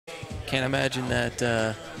can't imagine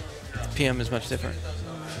that PM is much different.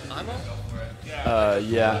 Yeah. Oh,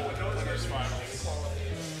 he's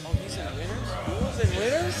in winners? Who's in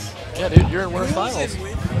winners? Yeah, dude, you're in winners finals.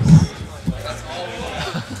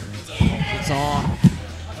 It's on.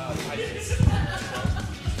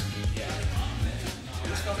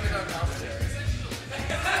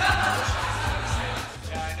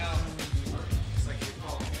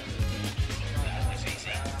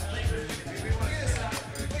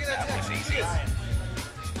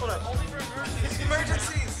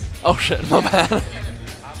 Oh shit, my bad.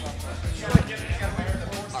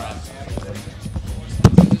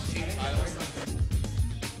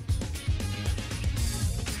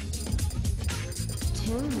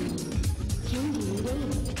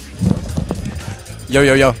 Yo,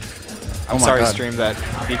 yo, yo. I'm sorry, stream, that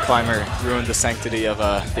B Climber ruined the sanctity of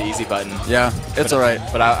the easy button. Yeah, it's alright.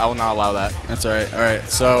 But I will not allow that. That's alright. Alright,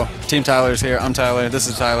 so Team Tyler's here. I'm Tyler. This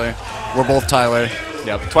is Tyler. We're both Tyler.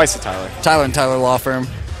 Yep, twice the Tyler. Tyler and Tyler Law Firm.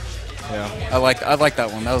 Yeah. I like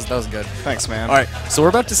that one. That was good. Thanks, man. Alright, so we're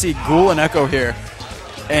about to see Ghoul and Echo here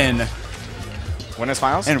in Winners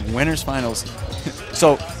finals? In winners finals.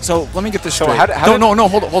 So let me get this straight. No,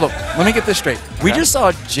 hold up. Let me get this straight. Okay. We just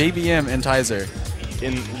saw JBM and Tizer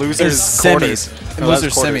in losers semis. In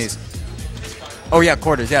losers semis. Oh yeah,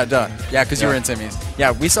 quarters. Yeah, duh. Yeah, because you were in semis.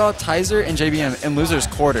 Yeah, we saw Tizer and JBM in losers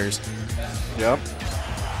quarters. Yep.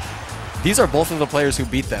 These are both of the players who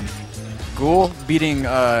beat them. Ghoul beating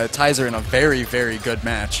Tizer in a very, very good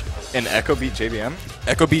match. And Echo beat JBM?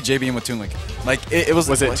 Echo beat JBM with Toon Link. Like it was.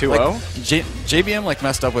 Was it 2-0? Like, JBM like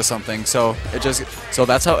messed up with something, so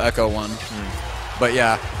that's how Echo won. But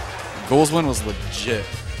yeah, Ghoul's win was legit.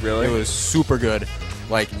 Really? It was super good.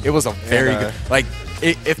 Like it was a very good. Like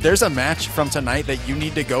if there's a match from tonight that you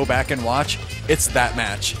need to go back and watch, it's that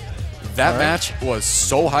match. That match was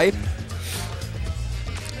so hype.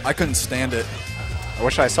 I couldn't stand it. I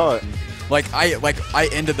wish I saw it. Like I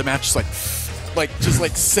ended the match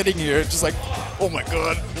just sitting here, just like, oh my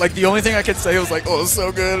god. Like the only thing I could say was like, oh, it's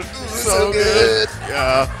so good, so good.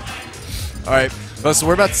 Yeah. All right. So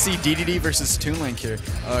we're about to see DDD versus Toon Link here.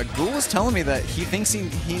 Ghoul was telling me that he thinks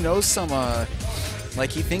he knows some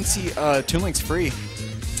he thinks Toon Link's free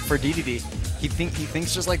for DDD. He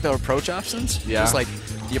thinks just like the approach options, just like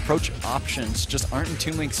the approach options just aren't in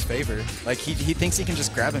Toon Link's favor. Like he thinks he can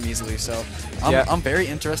just grab him easily. So I'm very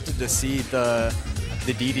interested to see the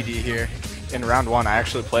DDD here. In round 1, I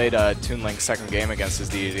actually played Toon Link's second game against his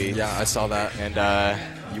DDD. Yeah, I saw that. And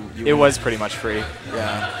it was pretty much free.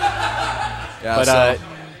 Yeah.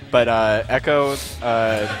 But Echo,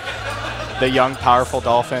 the young, powerful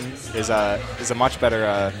Dolphin, is a much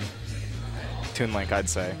better Toon Link, I'd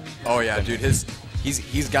say. Oh yeah, dude. He's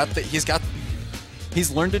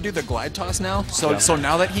learned to do the glide toss now. So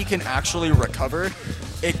now that he can actually recover,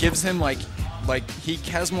 it gives him like he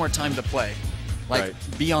has more time to play. Like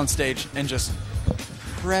be on stage and just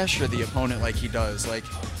pressure the opponent like he does. Like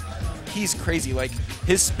he's crazy. Like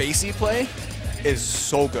his spacey play is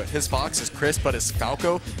so good. His Fox is crisp, but his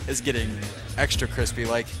Falco is getting extra crispy.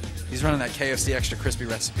 Like he's running that KFC extra crispy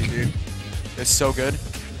recipe, dude. It's so good.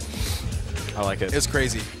 I like it. It's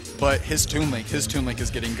crazy. But his Toon Link is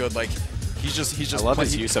getting good. Like he's just. I love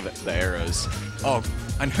his use of the arrows. Oh,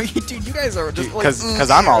 I know you, dude. You guys are just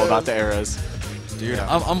because I'm all about the arrows. Dude,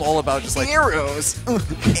 I'm all about just like arrows.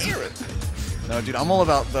 Arrows. No, dude, I'm all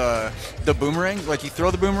about the boomerang. Like you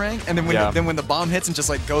throw the boomerang, and then when the bomb hits and just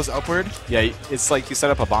like goes upward. Yeah, it's like you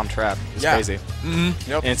set up a bomb trap. It's crazy.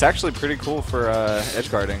 Mm-hmm. Yep. And it's actually pretty cool for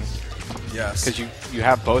edge guarding. Yes. Because you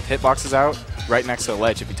have both hitboxes out right next to the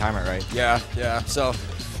ledge if you time it right. Yeah, yeah. So,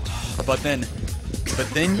 but then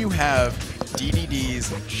you have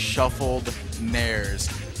DDD's shuffled nairs.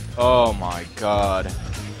 Oh my god.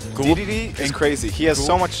 DDD is crazy. He has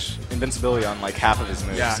so much invincibility on like half of his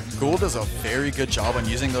moves. Yeah, Ghoul does a very good job on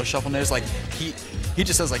using those shuffle nairs. Like he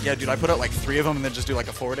just says like, yeah, dude, I put out like 3 of them and then just do like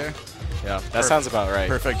a forward air. Yeah, that sounds about right.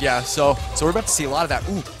 Perfect. Yeah. So we're about to see a lot of that.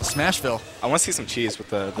 Ooh, Smashville. I want to see some cheese with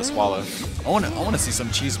the swallow. I want to see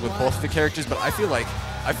some cheese with both of the characters, but I feel like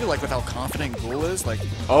with how confident Ghoul is, like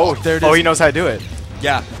there it is. Oh, he knows how to do it.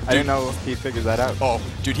 Yeah. I didn't know he figured that out. Oh,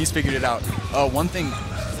 dude, he's figured it out. One thing.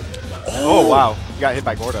 Oh wow, you got hit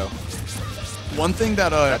by Gordo. One thing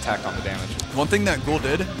that attacked on the damage. One thing that Ghoul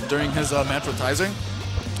did during his match with Tizer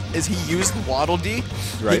is he used Waddle D.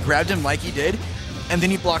 Right. He grabbed him like he did, and then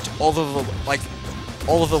he blocked all of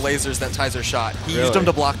the lasers that Tizer shot. He used them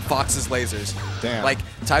to block Fox's lasers. Damn. Like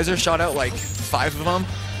Tizer shot out like 5 of them,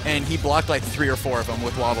 and he blocked like 3 or 4 of them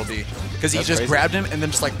with Waddle D. Because he just grabbed him and then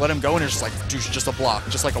just like let him go, and it's just like dude, just a block,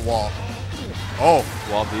 just like a wall. Oh,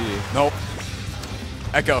 Wall D. Nope.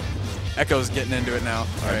 Echo. Echo's getting into it now.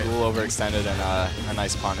 All right. Ghoul overextended and a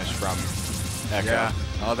nice punish from Echo. Yeah.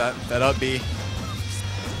 Oh, that up B.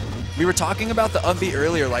 We were talking about the up B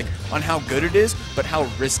earlier, like on how good it is, but how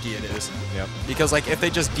risky it is. Yep. Because like if they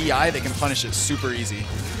just DI, they can punish it super easy.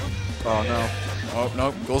 Oh no. Oh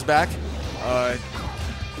no. Goes back.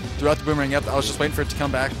 Threw out the boomerang. Yep. I was just waiting for it to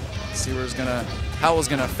come back. See where it's gonna, how it was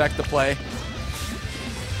gonna affect the play.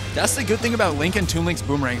 That's the good thing about Link and Toon Link's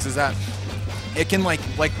boomerangs is that it can like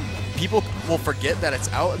people will forget that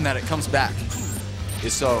it's out and that it comes back.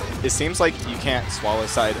 So it seems like you can't swallow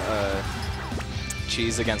side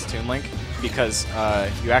cheese against Toon Link because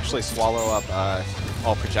you actually swallow up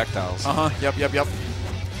all projectiles. Yep.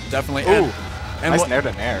 Definitely. Ooh. And nice nair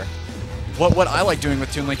to nair. What I like doing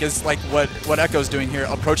with Toon Link is like what Echo's doing here,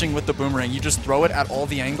 approaching with the boomerang. You just throw it at all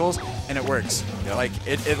the angles and it works. Yep. Like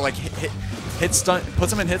it like hit stun,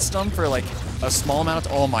 puts him in hit stun for like a small amount.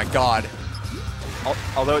 Oh my god.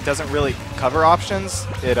 Although it doesn't really cover options,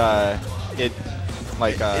 it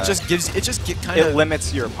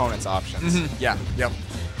limits your opponent's options. Yeah. Yep.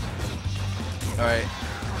 All right.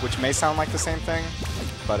 Which may sound like the same thing,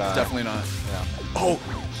 but definitely not. Yeah. Oh,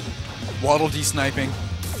 Waddle D sniping.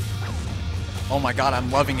 Oh my god, I'm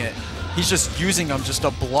loving it. He's just using them just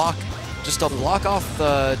to block off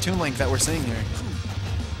the Toon Link that we're seeing here.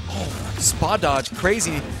 Oh, spot dodge,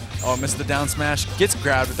 crazy. Oh, missed the down smash. Gets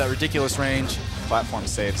grabbed with that ridiculous range. Platform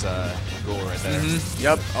saves Ghoul right there.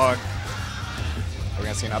 Yep. Are we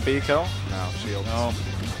gonna see an up B kill? No, shield. No.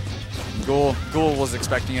 Ghoul was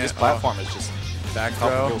expecting it. This platform is just back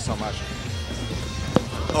helping throw. Ghoul so much.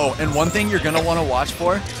 Oh, and one thing you're gonna want to watch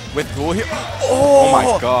for with Ghoul here. Oh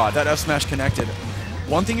my god. That F smash connected.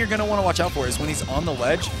 One thing you're gonna want to watch out for is when he's on the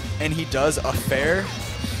ledge and he does a fair.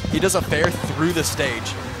 He does a fair through the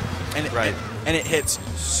stage, and it hits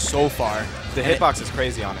so far. The hitbox is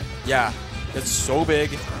crazy on it. Yeah, it's so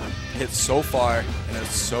big, hits so far, and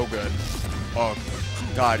it's so good. Oh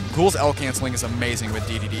god, Ghoul's L canceling is amazing with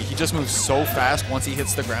DDD. He just moves so fast once he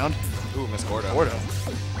hits the ground. Ooh, Miss Gordo.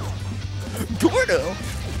 Gordo.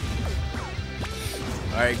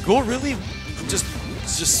 All right, Ghoul really just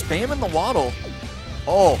spamming the waddle.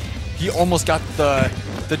 Oh, he almost got the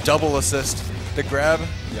double assist, the grab.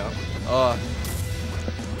 Yeah.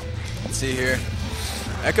 Let's see here.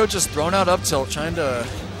 Echo just thrown out up tilt, trying to.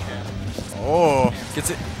 Oh, gets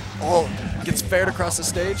it. Oh, gets fared across the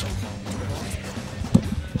stage.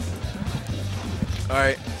 All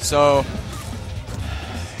right, so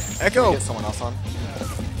Echo. Get someone else on.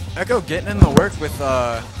 Echo getting in the work with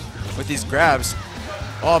these grabs.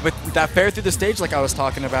 Oh, but that fair through the stage, like I was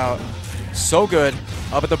talking about, so good.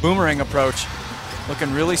 But the boomerang approach,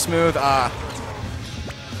 looking really smooth.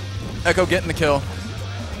 Echo getting the kill.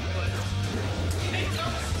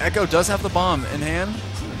 Echo does have the bomb in hand.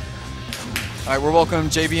 All right, we're welcome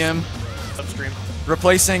JBM. Upstream.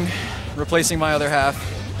 Replacing my other half.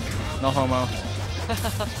 No homo.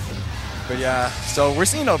 But yeah, so we're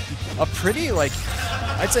seeing a pretty, like,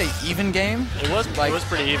 I'd say even game. It was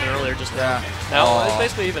pretty even earlier just now. Yeah. Now it's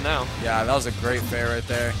basically even now. Yeah, that was a great fair right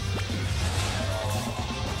there.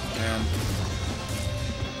 Man.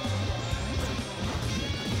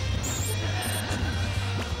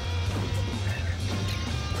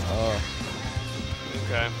 Oh.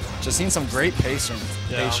 Okay. Just seen some great patience.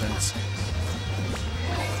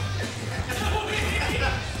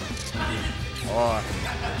 Oh.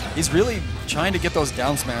 He's really trying to get those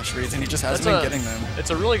down smash reads, and he just hasn't been getting them. It's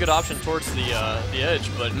a really good option towards the edge,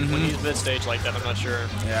 but when he's mid-stage like that, I'm not sure.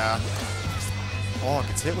 Yeah. Oh,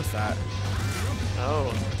 gets hit with that.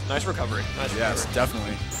 Oh, nice recovery. Nice Yes,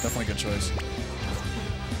 recovery. definitely good choice.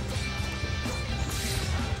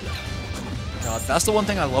 God, that's the one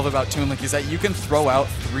thing I love about Toon Link is that you can throw out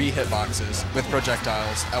 3 hitboxes with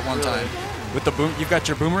projectiles at one time. With the boom, you've got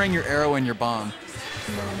your boomerang, your arrow, and your bomb.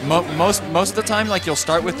 Most of the time, like, you'll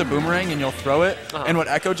start with the boomerang and you'll throw it. And what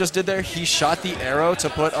Echo just did there, he shot the arrow to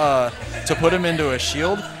put him into a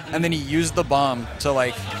shield, and then he used the bomb to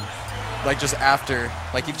like just after,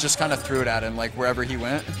 like, he just kind of threw it at him, like, wherever he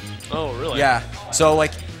went. Oh, really? Yeah. So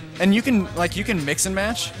like, and you can mix and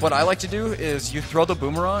match. What I like to do is you throw the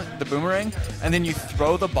boomerang, and then you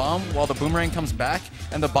throw the bomb while the boomerang comes back,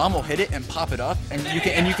 and the bomb will hit it and pop it up, and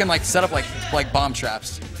you can like set up like bomb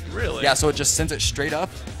traps. Really? Yeah, so it just sends it straight up.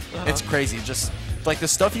 It's crazy. Just like the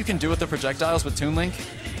stuff you can do with the projectiles with Toon Link,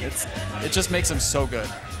 it just makes him so good.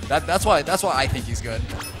 That's why I think he's good.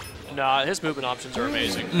 Nah, his movement options are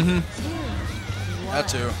amazing. That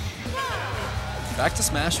too. Back to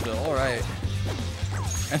Smashville. All right.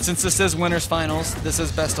 And since this is winners finals, this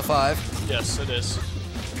is best of 5. Yes, it is.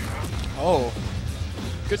 Oh,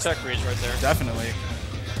 Good tech reads right there. definitely.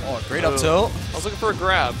 Oh, great up tilt. I was looking for a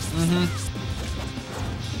grab.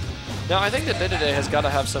 Now, I think that Day-to-Day has got to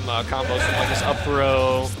have some combos from like his up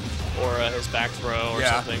throw or his back throw or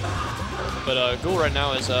something. But Ghoul right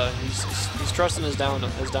now is he's trusting his down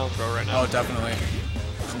throw right now. Oh, definitely.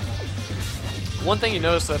 One thing you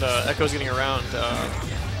notice that Echo's getting around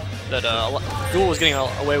that Ghoul was getting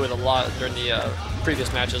away with a lot during the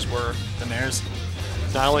previous matches were the nairs.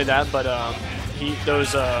 Not only that, but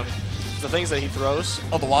the things that he throws.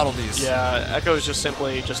 Oh, the waddle Ds. Yeah, Echo's just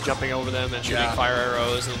simply just jumping over them and shooting fire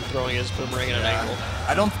arrows and throwing his boomerang at an angle.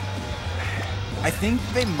 I think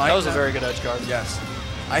they might. That was a very good edge guard. Yes.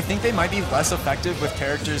 I think they might be less effective with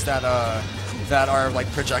characters that are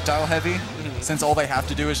like projectile heavy, since all they have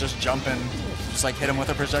to do is just jump and just like hit him with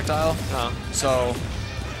a projectile. So.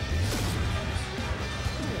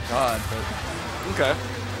 God. But, okay.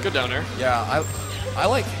 Good down air. Yeah, I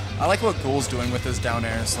like what Ghoul's doing with his down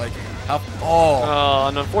airs. Like how. Oh.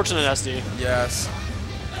 An unfortunate SD. Yes.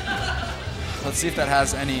 Let's see if that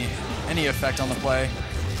has any effect on the play.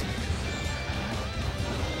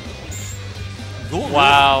 Ghoul.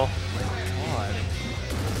 Wow. God.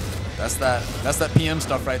 That's that PM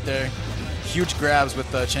stuff right there. Huge grabs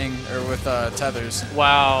with the chain or with tethers.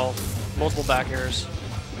 Wow. Multiple back airs.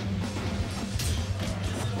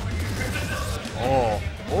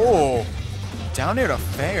 Oh. Down air to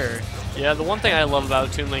fair. Yeah, the one thing I love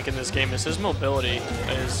about Toon Link in this game is his mobility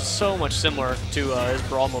is so much similar to his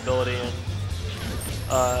Brawl mobility, and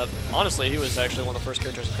honestly, he was actually one of the first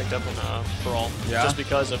characters I picked up in Brawl, just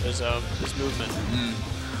because of his movement.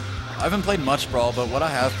 I haven't played much Brawl, but what I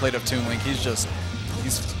have played of Toon Link, he's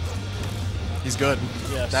good.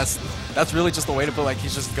 Yes. That's really just the way to put. Like,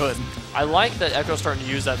 he's just good. I like that Echo's starting to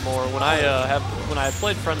use that more. When I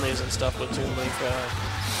played friendlies and stuff with Toon Link,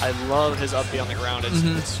 I love his up B on the ground.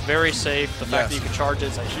 It's very safe. The fact that you can charge it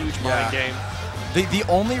is a huge mind game. The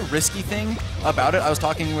only risky thing about it, I was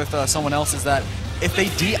talking with someone else, is that if they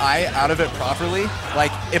DI out of it properly,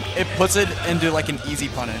 like it puts it into like an easy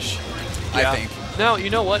punish. I think. Now you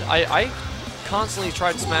know what? I constantly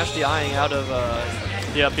tried smash DIing out of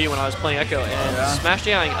the up B when I was playing Echo, and smash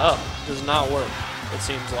DIing up does not work. It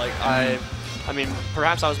seems like I mean,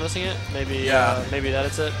 perhaps I was missing it. Maybe maybe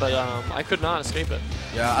that's it. But I could not escape it.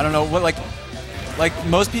 Yeah, I don't know what like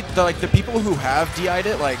most people, the people who have DI'd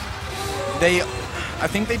it, like I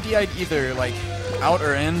think they DI'd either like out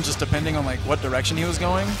or in, just depending on like what direction he was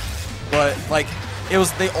going. But like they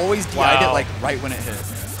always DI'd it like right when it hit.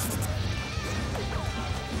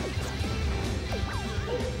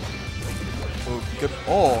 Oh, good.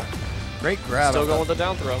 Oh, great grab. Still going with the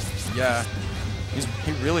down throw. Yeah,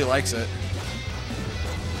 he really likes it.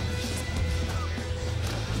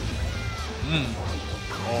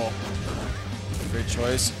 Oh, great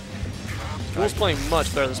choice. Ghoul's playing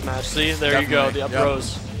much better this match. See, there you go, the up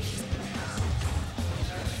throws.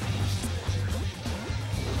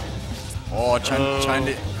 Oh, trying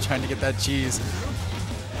to get that cheese.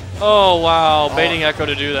 Oh wow, baiting Echo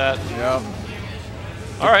to do that. Yep.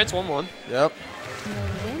 All right, it's 1-1. Yep.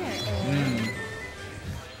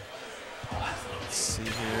 Let's see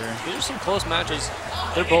here. These are some close matches.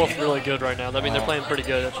 They're both really good right now. I mean, they're playing pretty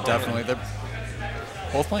good. Definitely, they're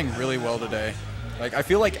both playing really well today. Like, I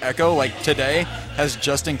feel like Echo, like today, has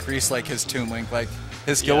just increased like his Toon Link, like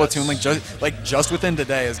his skill with Toon Link, just within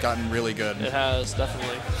today has gotten really good. It has,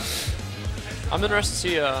 definitely. I'm interested to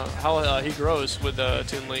see how he grows with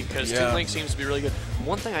Toon Link, because Toon Link seems to be really good.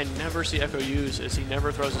 One thing I never see Echo use is he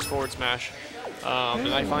never throws his forward smash.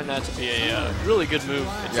 And I find that to be a really good move.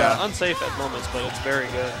 It's unsafe at moments, but it's very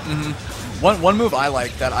good. One move I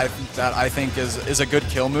like that I think is a good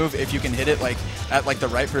kill move if you can hit it like at like the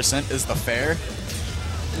right percent is the fair.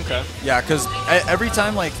 Okay. Yeah, because every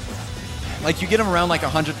time like you get him around like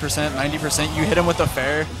 100%, 90%, you hit him with the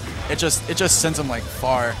fair, it just sends him like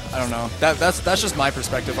far. I don't know. That's just my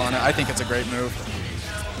perspective on it. I think it's a great move.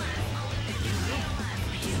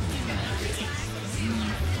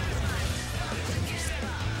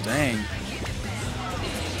 Dang.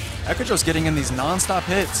 Echo's getting in these non-stop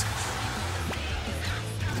hits.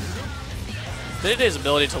 Day-to-Day's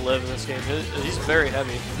ability to live in this game, he's very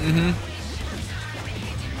heavy.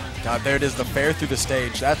 God, there it is, the fair through the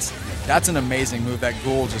stage. That's an amazing move that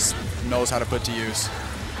Ghoul just knows how to put to use.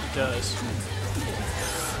 He does.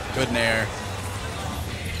 Good nair.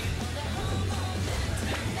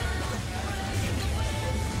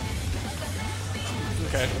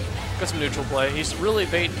 Okay. Got some neutral play. He's really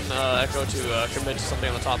baiting Echo to commit to something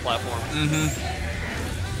on the top platform.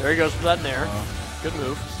 There he goes with that nair. Good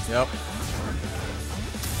move. Yep.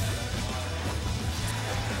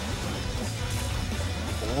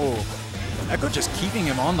 Oh, Echo just keeping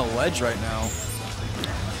him on the ledge right now.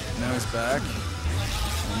 now he's back.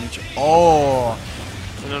 Oh!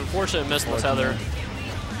 An unfortunate miss on the tether.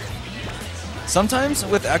 Sometimes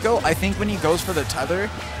with Echo, I think when he goes for the tether,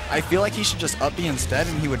 I feel like he should just up B instead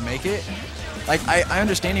and he would make it. Like, I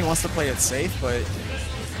understand he wants to play it safe, but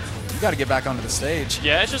you got to get back onto the stage.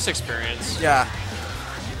 Yeah, it's just experience. Yeah.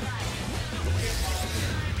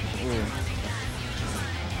 Ooh.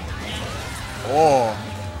 Oh,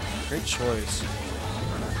 great choice.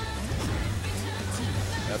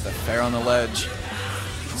 Got the fair on the ledge.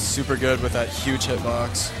 Super good with that huge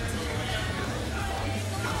hitbox.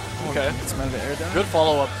 Okay. It's out of the air down. Good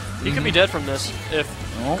follow-up. He could be dead from this. If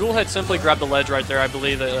Ghoul had simply grabbed the ledge right there, I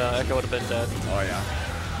believe that Echo would have been dead. Oh, yeah.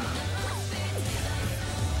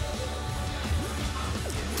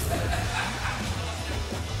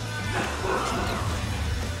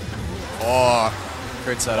 Oh,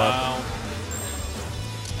 great setup. Wow.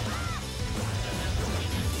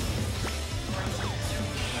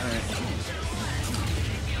 Alright.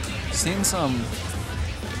 Seeing some...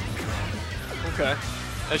 Okay.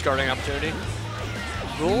 Edge guarding opportunity.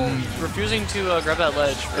 Ghoul refusing to grab that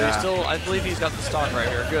ledge, but he's still, I believe he's got the stock right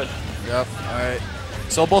here. Good. Yep, alright.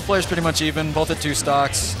 So both players pretty much even, both at 2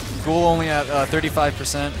 stocks. Ghoul only at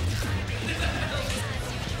 35%.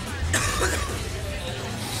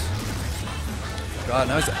 God,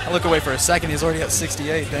 now I look away for a second, he's already at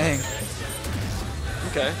 68, dang.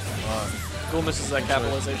 Okay. Ghoul misses that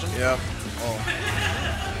capitalization. Yep.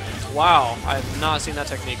 Oh. Wow, I have not seen that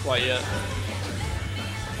technique quite yet.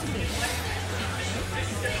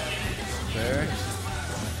 There.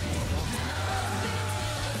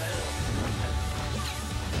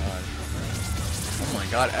 Oh my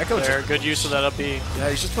god, Echo There, good use of that up B. Yeah,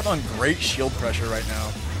 he's just putting on great shield pressure right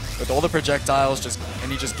now. With all the projectiles,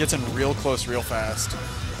 and he just gets in real close real fast.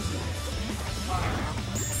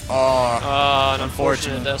 Oh, an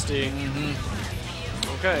unfortunate SD.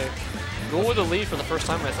 Okay. Ghoul with the lead for the first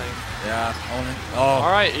time, I think. Yeah. Oh.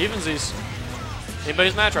 All right, evensies.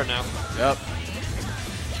 Anybody's match right now. Yep.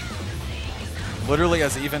 Literally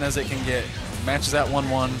as even as it can get. Matches at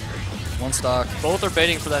 1-1. 1 stock. Both are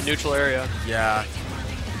baiting for that neutral area. Yeah.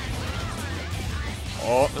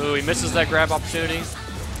 Oh. Ooh, he misses that grab opportunity.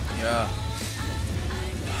 Yeah.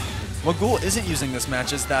 What Ghoul isn't using this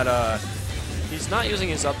match is that he's not using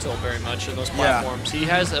his up tilt very much in those platforms. He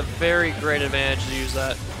has a very great advantage to use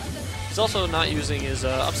that. He's also not using his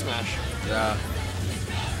up smash. Yeah.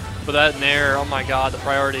 But that nair, oh my god, the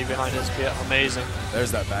priority behind it is amazing.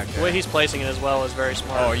 There's that back there. The way he's placing it as well is very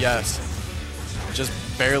smart. Oh, yes. Just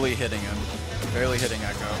barely hitting him. Barely hitting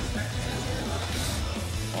Echo.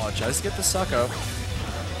 Oh, tries to get the suck up.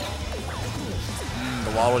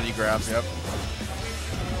 The waddle he grabs, yep.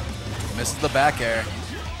 Misses the back air.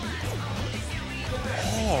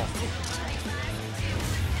 Oh.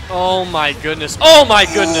 Oh my goodness. Oh my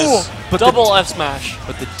goodness. But Double F smash.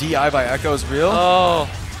 But the DI by Echo is real. Oh.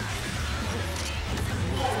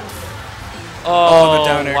 Oh, the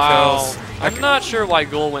down air wow. kills. I'm not sure why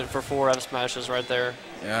Ghoul went for 4 F smashes right there.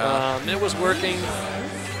 Yeah. It was working.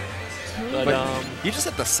 But he just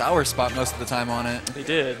hit the sour spot most of the time on it. He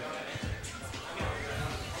did.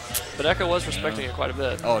 But Echo was respecting it quite a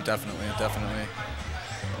bit. Oh, definitely, definitely.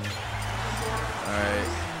 All right.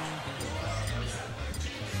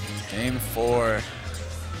 Game 4.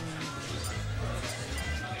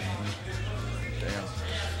 Damn.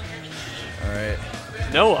 All right.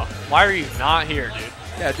 Noah, why are you not here, dude?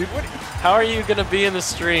 Yeah, dude, what? How are you going to be in the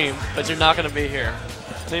stream, but you're not going to be here?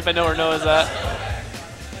 Does anybody know where Noah's at?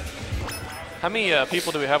 How many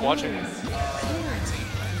people do we have watching?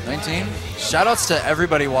 19? Shoutouts to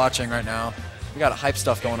everybody watching right now. We got hype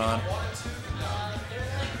stuff going on.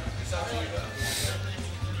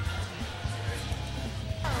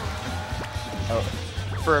 Oh.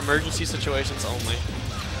 For emergency situations only.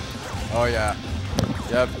 Oh, yeah.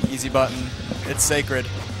 Yep, easy button. It's sacred.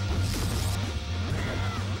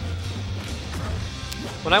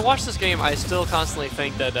 When I watch this game, I still constantly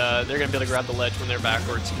think that they're going to be able to grab the ledge when they're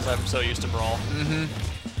backwards because I'm so used to Brawl. Mm-hmm.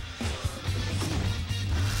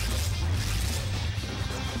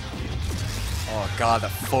 Oh, God,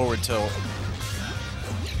 that forward tilt.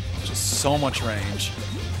 Just so much range.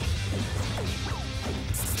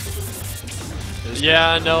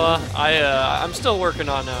 Yeah, Noah, I'm still working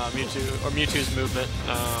on Mewtwo's movement.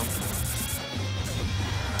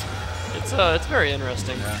 It's very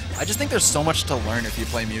interesting. Yeah. I just think there's so much to learn if you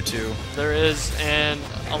play Mewtwo. There is, and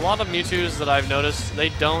a lot of Mewtwo's that I've noticed, they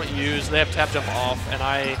have tap jump off, and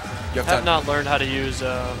I have not learned how to use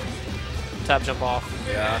tap jump off.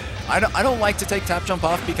 Yeah. I don't like to take tap jump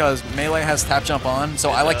off because Melee has tap jump on, so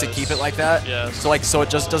I like to keep it like that. Yes. So it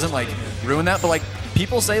just doesn't like ruin that, but like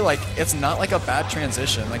people say like it's not like a bad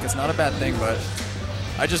transition, like it's not a bad thing, but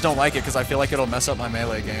I just don't like it because I feel like it'll mess up my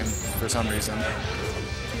melee game for some reason.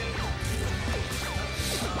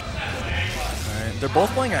 Alright, they're both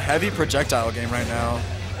playing a heavy projectile game right now.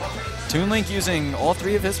 Toon Link using all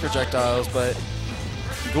 3 of his projectiles, but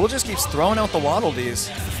Ghoul just keeps throwing out the Waddle Dees.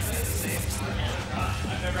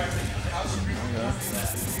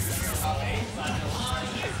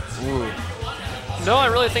 Ooh. No, I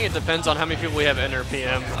really think it depends on how many people we have enter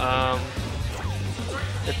PM.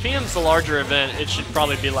 If PM's the larger event, it should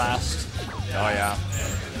probably be last. Oh, yeah.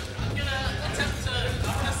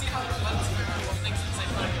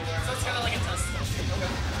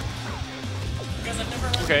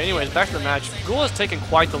 Okay, anyways, back to the match. Ghoul has taken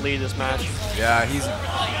quite the lead this match. Yeah, he's...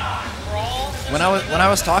 When I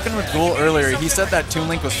was talking with Ghoul earlier, he said that Toon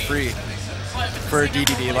Link was free for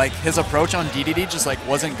DDD. Like, his approach on DDD just, like,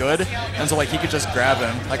 wasn't good, and so, like, he could just grab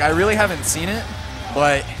him. Like, I really haven't seen it,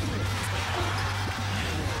 but...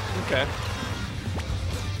 Okay.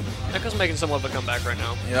 Echo's making somewhat of a comeback right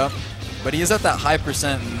now. Yep. But he is at that high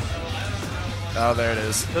percent. And, oh, there it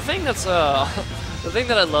is. The thing that's the thing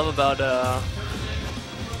that I love about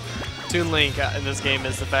Toon Link in this game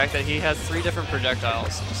is the fact that he has 3 different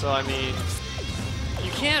projectiles. So I mean,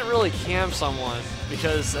 you can't really camp someone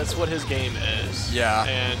because that's what his game is. Yeah.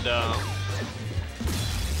 And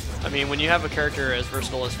I mean, when you have a character as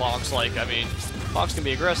versatile as Fox, like I mean, Fox can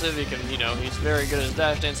be aggressive. He can, you know, he's very good at his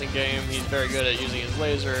dash dancing game. He's very good at using his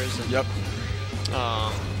lasers. And, yep.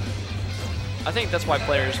 I think that's why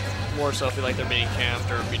players more so feel like they're being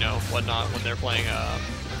camped or, you know, whatnot when they're playing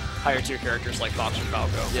higher tier characters like Fox or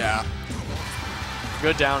Falco. Yeah.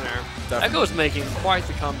 Good down air. Definitely. Echo is making quite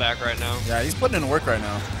the comeback right now. Yeah, he's putting in work right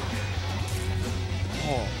now.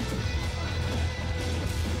 Oh.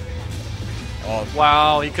 Oh.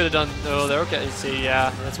 Wow, he could have done. Oh, there. Okay, see,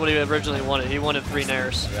 yeah, that's what he originally wanted. He wanted 3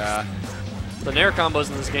 nairs. Yeah. The nair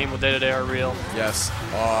combos in this game with day-to-day are real. Yes.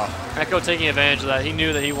 Oh. Echo taking advantage of that. He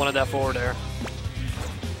knew that he wanted that forward air.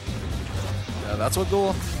 Yeah, that's what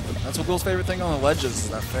Ghoul's favorite thing on the ledge is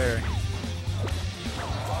that fair.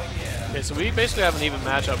 Okay, so we basically have an even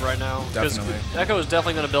matchup right now. Definitely. Echo is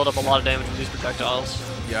definitely going to build up a lot of damage with these projectiles.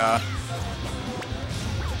 Yeah.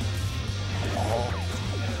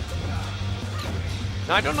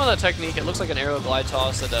 Now, I don't know that technique. It looks like an arrow glide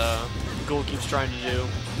toss that Ghoul keeps trying to do.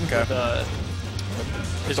 Okay.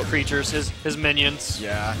 With his creatures, his minions.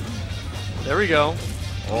 Yeah. There we go.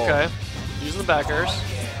 Oh. Okay. Using the back airs.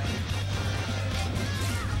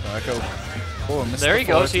 Echo. Oh, missed There the he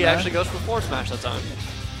goes. forward He smash. actually goes for forward smash that time.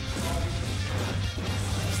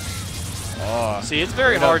 Oh. See, it's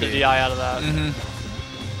very hard to DI out of that. Mm-hmm.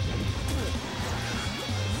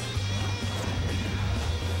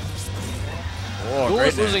 Oh, Ghoul great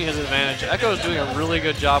is losing his advantage. Echo is doing a really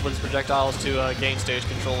good job with his projectiles to gain stage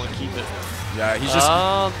control and keep it. Yeah, he's just...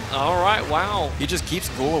 all right, wow. He just keeps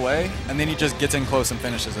Ghoul away, and then he just gets in close and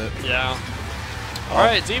finishes it. Yeah. All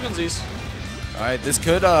right, it's evensies. All right, this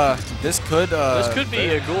could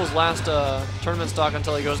be Ghoul's last tournament stock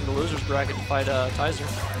until he goes into losers bracket to fight Tizer.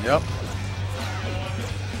 Yep.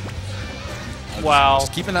 Wow.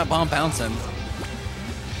 Just keeping that bomb bouncing.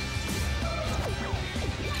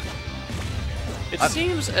 It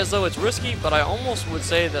seems as though it's risky, but I almost would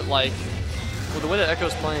say that, like, with the way that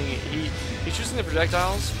Echo's playing, he's choosing the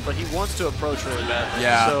projectiles, but he wants to approach really badly.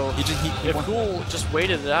 Yeah. So he if Ghoul just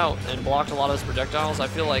waited it out and blocked a lot of his projectiles, I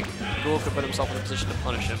feel like Ghoul could put himself in a position to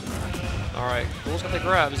punish him. All right, Ghoul's got the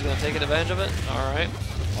grab. Is he going to take advantage of it? All right.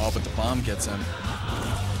 Oh, but the bomb gets him.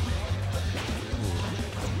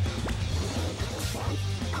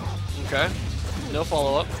 Okay. No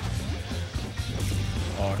follow-up.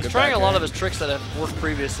 Oh, He's trying a lot of his tricks that have worked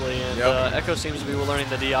previously, and Echo seems to be learning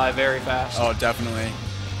the DI very fast. Oh, definitely.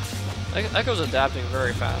 Echo's adapting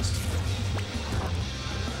very fast.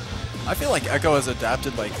 I feel like Echo has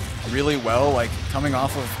adapted like really well, like coming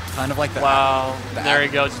off of kind of like the Wow, there he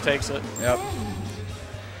goes, he takes it. Yep.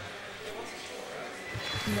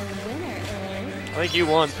 I think you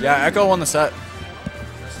won. Yeah, Echo won the set.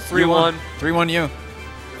 3-1. 3-1 you.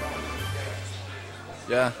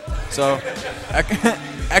 Yeah. So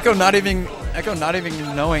Echo not even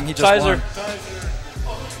knowing he just won.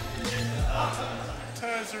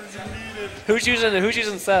 Who's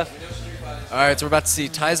using Seth? All right, so we're about to see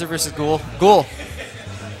Tizer versus Ghoul.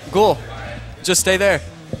 Ghoul, just stay there.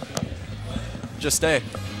 Just stay.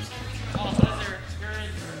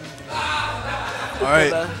 All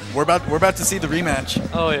right, we're about to see the rematch.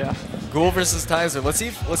 Oh yeah. Ghoul versus Tizer. Let's see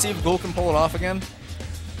if Ghoul can pull it off again.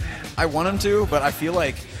 I want him to, but I feel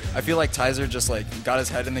like Tizer just like got his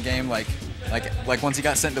head in the game. Like Like once he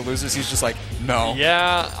got sent to losers, he's just like, no.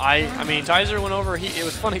 Yeah, I mean, Tizer went over. It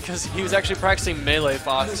was funny because he was actually practicing melee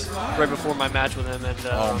Fox right before my match with him, and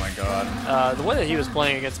Oh my god. the way that he was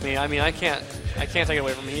playing against me, I mean, I can't take it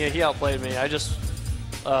away from him. He outplayed me. I just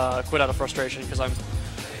quit out of frustration because I'm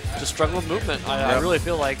just struggling with movement. I really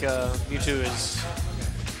feel like Mewtwo is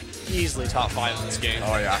easily top 5 in this game.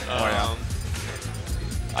 Oh yeah. Oh yeah.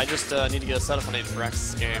 I just need to get a set if I need to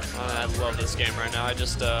practice this game. I love this game right now. I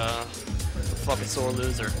just fucking sore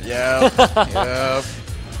loser. Yeah. Yeah.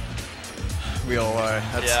 We all are.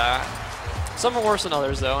 Yeah. Some are worse than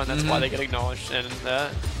others though, and that's why they get acknowledged, and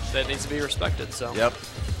that needs to be respected. So. Yep.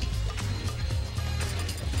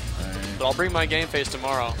 But I'll bring my game face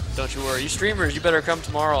tomorrow. Don't you worry. You streamers, you better come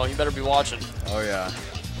tomorrow. You better be watching. Oh yeah.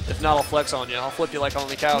 If not, I'll flex on you. I'll flip you like on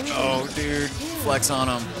the couch. Oh dude, flex on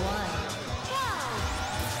him.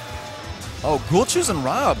 Oh, Ghoul choosing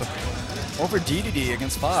Rob over DDD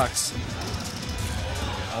against Fox.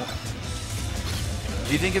 Oh.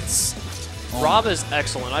 Do you think it's... Rob is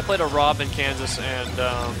excellent. I played a Rob in Kansas, and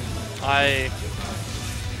I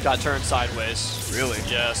got turned sideways. Really?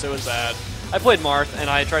 Yes, it was bad. I played Marth, and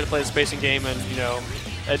I tried to play the spacing game, and, you know,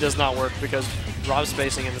 it does not work because Rob's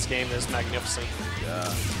spacing in this game is magnificent. Yeah.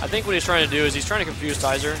 I think what he's trying to do is he's trying to confuse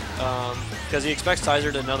Tizer because he expects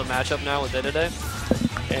Tizer to know the matchup now with Day-to-Day,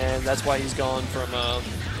 and that's why he's gone from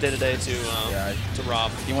Day-to-Day to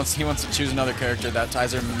Rob. He wants to choose another character that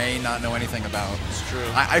Tizer may not know anything about. It's true.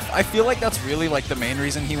 I feel like that's really like the main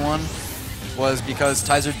reason he won was because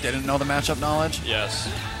Tizer didn't know the matchup knowledge.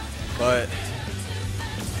 Yes. But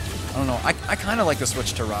I don't know. I kind of like the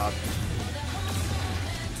switch to Rob.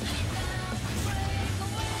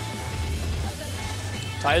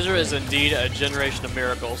 Tizer is indeed a generation of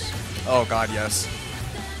miracles. Oh god, yes.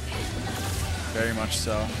 Very much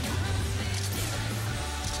so.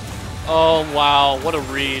 Oh wow, what a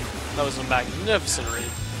read. That was a magnificent read.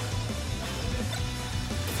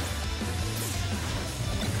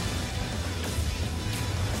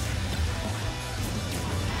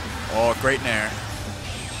 Oh, great nair.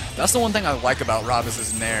 That's the one thing I like about Rob is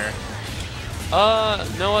his nair.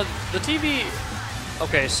 Noah, the TV...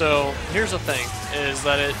 Okay, so here's the thing, is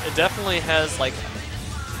that it definitely has like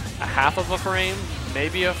a half of a frame,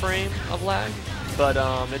 maybe a frame of lag, but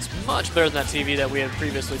it's much better than that TV that we had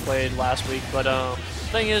previously played last week. But the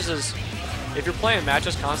thing is if you're playing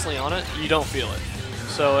matches constantly on it, you don't feel it.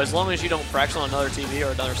 So as long as you don't practice on another TV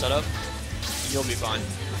or another setup, you'll be fine.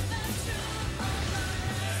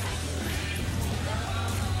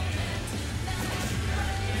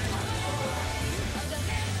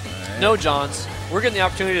 No, Johns. We're getting the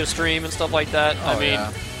opportunity to stream and stuff like that. Oh, I mean,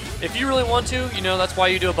 if you really want to, you know, that's why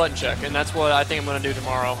you do a button check, and that's what I think I'm going to do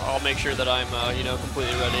tomorrow. I'll make sure that I'm, you know,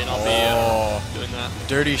 completely ready, and I'll be doing that.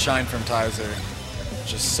 Dirty shine from Tizer.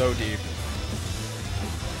 Just so deep.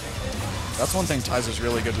 That's one thing Tizer's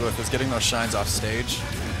really good with, is getting those shines off stage.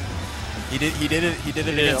 He did it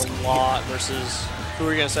against a lot versus, who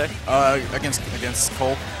were you going to say? Against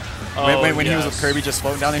Cole. Oh, when he was with Kirby just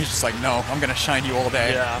floating down there, he's just like, no, I'm going to shine you all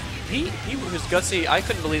day. Yeah. He was gutsy. I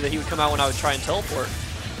couldn't believe that he would come out when I would try and teleport.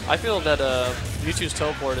 I feel that Mewtwo's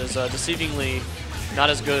teleport is deceivingly not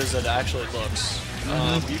as good as it actually looks.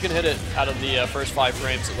 You can hit it out of the first 5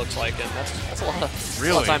 frames, it looks like, and that's a lot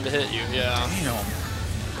of time to hit you. Yeah. Damn.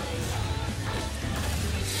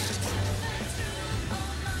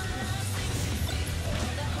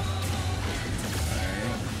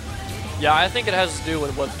 Yeah, I think it has to do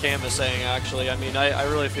with what Cam is saying, actually. I mean, I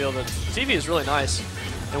really feel that the TV is really nice.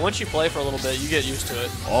 And once you play for a little bit, you get used to it.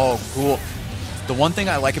 Oh, Ghoul. The one thing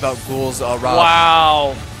I like about Ghoul's Rob...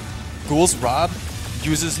 Wow! Ghoul's Rob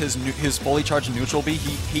uses his fully charged neutral B.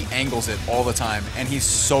 He angles it all the time, and he's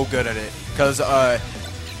so good at it. Because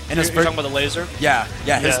you're talking about the laser? Yeah.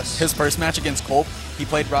 Yes. His first match against Culp, he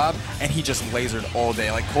played Rob, and he just lasered all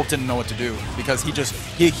day. Like, Culp didn't know what to do because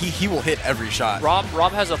he will hit every shot.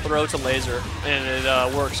 Rob has a throw to laser, and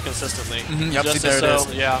it works consistently. Yep, Just see, there it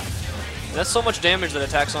is. Yeah. And that's so much damage that it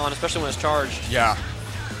attacks on, especially when it's charged. Yeah.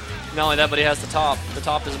 Not only that, but he has the top. The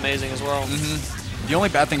top is amazing as well. The only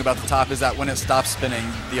bad thing about the top is that when it stops spinning,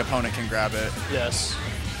 the opponent can grab it. Yes.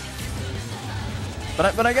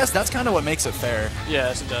 But I guess that's kind of what makes it fair.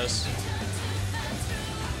 Yes, it does.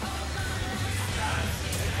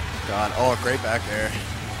 God, oh, great back there.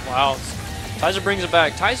 Wow. Tizer brings it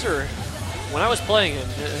back. Tizer, when I was playing him,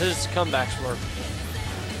 his comebacks were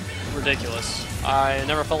ridiculous. I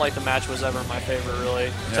never felt like the match was ever my favorite, really,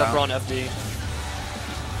 except for on FD.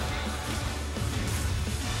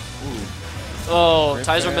 Ooh. Oh, Right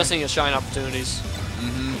Tizer there. missing his shine opportunities.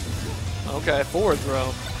 Okay, forward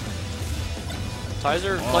throw.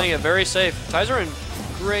 Tizer playing it very safe. Tizer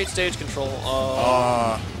Great stage control.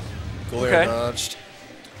 Cool okay. air dodged.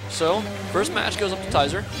 So, first match goes up to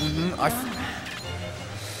Tizer.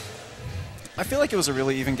 I feel like it was a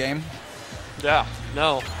really even game. Yeah,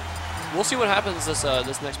 no. We'll see what happens this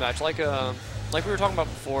this next match. Like we were talking about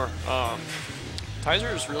before,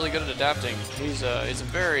 Tizer is really good at adapting. He's a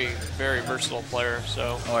very, very versatile player.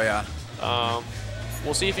 So. Oh yeah.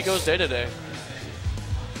 We'll see if he goes day to day.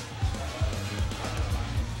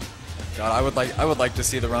 God, I would like to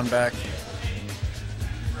see the run back.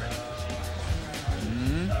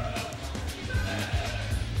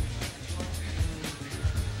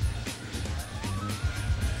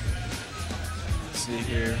 Let's see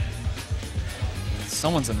here.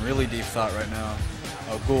 Someone's in really deep thought right now.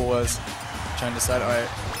 Oh, Ghoul was trying to decide. All right,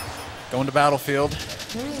 going to battlefield.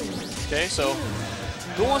 Okay, so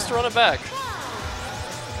who wants to run it back?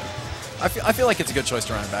 I feel like it's a good choice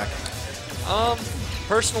to run it back.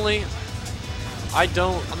 Personally,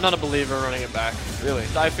 I'm not a believer in running it back. Really?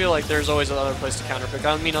 I feel like there's always another place to counterpick.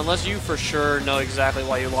 I mean, unless you for sure know exactly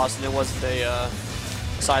why you lost and it wasn't a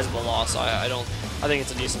sizable loss, I think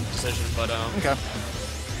it's a decent decision. But Okay.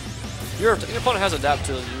 your opponent has to adapt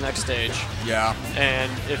to the next stage. Yeah.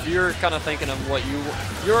 And if you're kind of thinking of what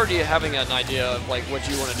you're already having an idea of like what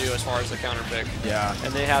you want to do as far as the counter pick. Yeah.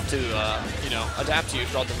 And they have to, adapt to you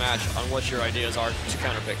throughout the match on what your ideas are to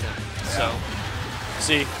counter pick him. Yeah. So,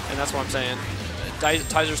 see, and that's what I'm saying.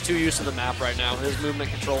 Tizer's too used to the map right now. His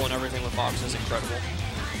movement control and everything with Fox is incredible.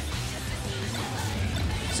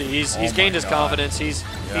 See, he's gained his confidence. He's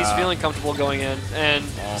feeling comfortable going in. And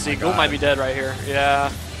see, Ghoul might be dead right here.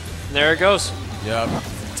 Yeah. There it goes. Yep.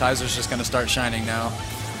 Tizer's just going to start shining now.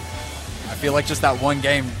 I feel like just that one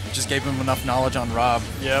game just gave him enough knowledge on Rob.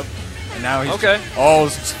 Yep. And now he's... Okay.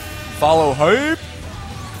 Follow hype.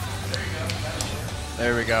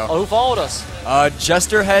 There we go. Oh, who followed us?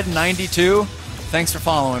 Jesterhead92. Thanks for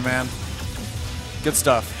following, man. Good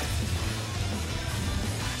stuff.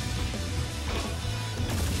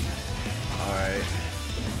 All right.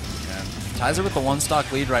 Yeah. Tizer with the one stock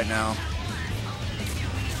lead right now.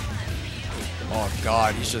 Oh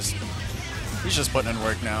God, he's just putting in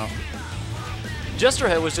work now.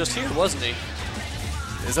 Jesterhead was just here, wasn't he?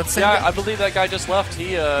 Is that the same? Yeah, guy? I believe that guy just left.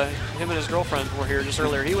 Him and his girlfriend were here just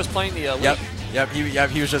earlier. He was playing the league. Yep.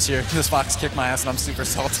 He was just here. This Fox kicked my ass, and I'm super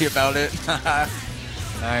salty about it.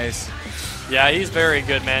 Nice. Yeah, he's very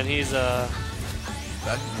good, man. He's a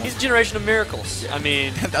generation of miracles. I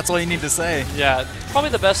mean, that's all you need to say. Yeah,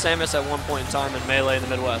 probably the best Samus at one point in time in Melee in the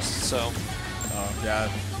Midwest. So. Oh yeah.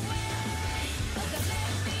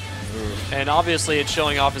 Ooh. And obviously, it's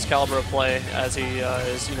showing off his caliber of play as he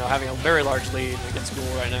is, having a very large lead against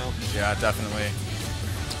Ghoul right now. Yeah, definitely.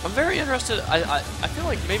 I'm very interested. I feel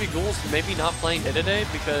like maybe Ghoul's maybe not playing day-to-day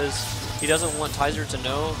because he doesn't want Tizer to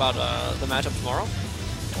know about the matchup tomorrow.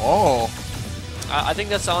 Oh. I think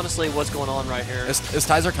that's honestly what's going on right here. Is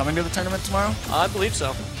Tizer coming to the tournament tomorrow? I believe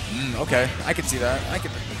so. Okay, I could see that. I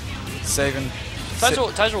could save and...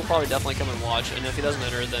 Tizer will probably definitely come and watch, and if he doesn't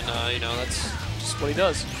enter, then, that's just what he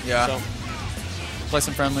does. Yeah. So. Play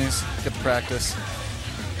some friendlies, get the practice.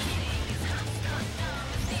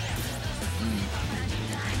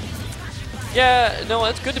 Yeah, no,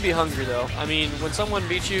 it's good to be hungry, though. I mean, when someone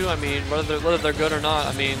beats you, I mean, whether they're good or not,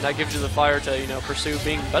 I mean, that gives you the fire to, pursue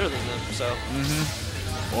being better than them, so.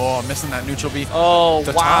 Mm-hmm. Oh, I'm missing that neutral B. Oh,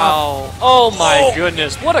 wow. Top. Oh, my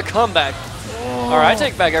goodness. What a comeback. All right, I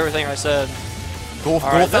take back everything I said. Ghoul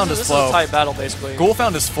found his flow. This is a tight battle, basically. Ghoul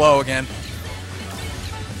found his flow again.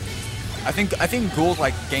 I think Ghoul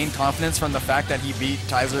gained confidence from the fact that he beat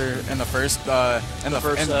Tizer in the first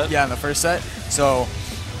set. Yeah, in the first set. So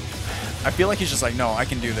I feel like he's just like, no, I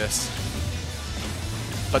can do this.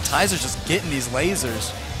 But Tizer's just getting these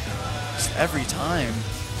lasers just every time.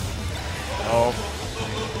 Oh,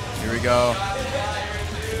 here we go.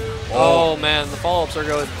 Oh man, the follow-ups are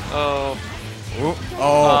good. Oh. Ooh.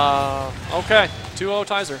 Oh. Okay, 2-0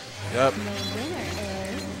 Tizer. Yep.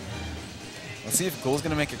 Let's see if Ghoul's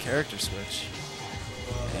gonna make a character switch.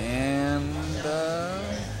 And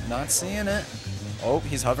not seeing it. Oh,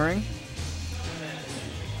 he's hovering.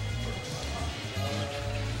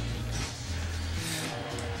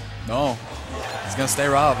 No. He's gonna stay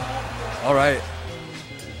Rob. All right.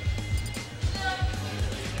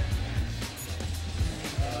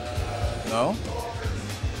 No?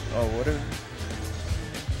 Oh,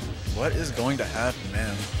 what is going to happen,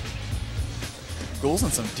 man? Ghoul's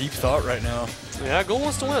in some deep thought right now. Yeah, Ghoul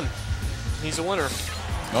wants to win. He's a winner.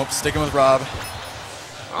 Nope, sticking with Rob.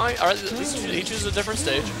 All right, he chooses a different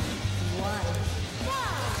stage.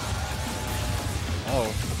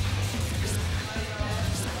 Oh.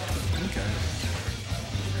 Okay.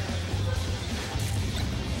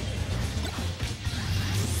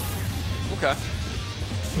 Okay.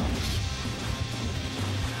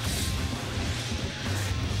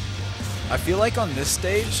 I feel like on this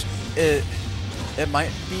stage, it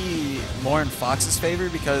might be more in Fox's favor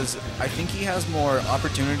because I think he has more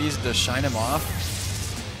opportunities to shine him off.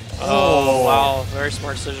 Oh, wow. Very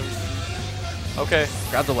smart decision. Okay.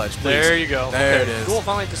 Grab the ledge, please. There you go. There okay. it is. Cool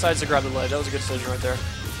finally decides to grab the ledge. That was a good decision right there.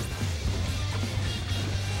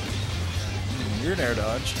 Weird air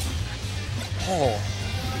dodge. Oh.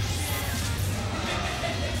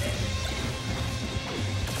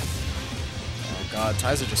 Oh god,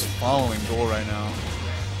 ties are just following goal right now.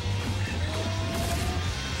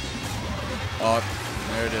 Oh,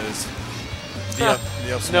 there it is. The up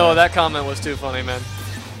smash. No, that comment was too funny, man.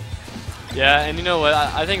 Yeah, and you know what?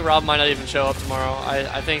 I think Rob might not even show up tomorrow.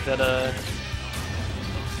 I think that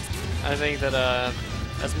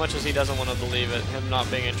as much as he doesn't want to believe it, him not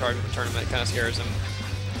being in charge of the tournament kind of scares him.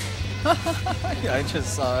 I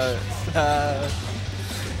just saw it.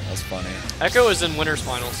 That's funny. Echo is in winners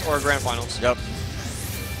finals or grand finals. Yep.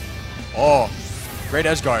 Oh, great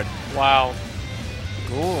edge guard. Wow.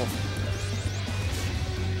 Cool.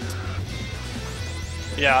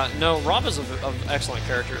 Yeah, no, Rob is an excellent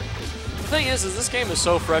character. The thing is this game is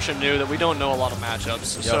so fresh and new that we don't know a lot of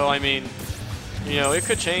matchups. Yep. So, I mean, you know, it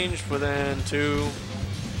could change within 2,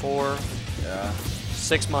 4,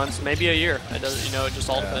 6 months, maybe a year. It does, you know, it just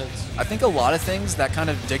all depends. I think a lot of things that kind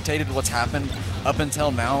of dictated what's happened up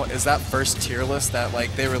until now is that first tier list that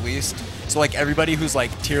like they released. So like everybody who's like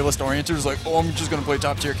tier list oriented is like, oh, I'm just gonna play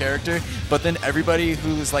top tier character. But then everybody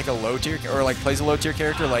who's like a low tier or like plays a low tier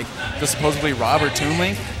character, like the supposedly Rob or Toon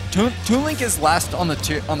Link. Toon Link is last on the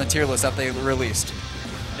tier list that they released.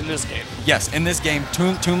 In this game. Yes, in this game,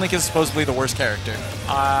 Toon Link is supposedly the worst character.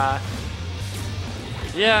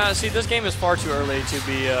 Yeah, see, this game is far too early to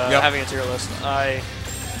be having a tier list.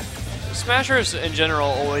 Smashers in general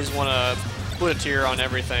always want to put a tier on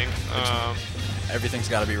everything. Everything's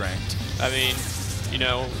got to be ranked. I mean, you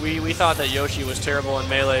know, we thought that Yoshi was terrible in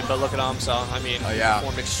Melee, but look at Amsa. I mean, he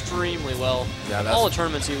performed extremely well. Yeah, all the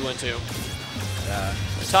tournaments he went to. Yeah.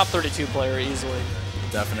 A top 32 player easily.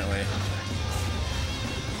 Definitely.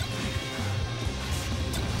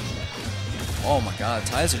 Oh my god,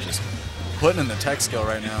 ties are just putting in the tech skill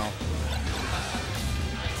right now.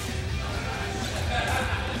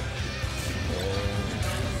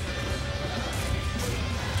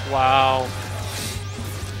 Wow.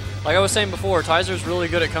 Like I was saying before, Tyzer's really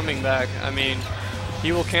good at coming back. I mean,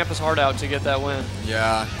 he will camp his heart out to get that win.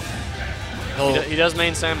 Yeah. He does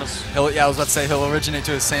main Samus. Yeah, I was about to say he'll originate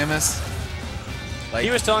to his Samus. Like,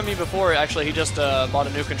 he was telling me before, actually, he just bought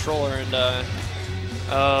a new controller and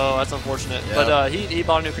oh, that's unfortunate. Yep. But he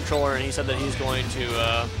bought a new controller and he said that he's going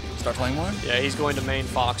to start playing more? Yeah, he's going to main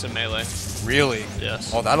Fox and Melee. Really?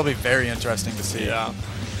 Yes. Oh, that'll be very interesting to see. Yeah.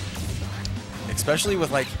 Especially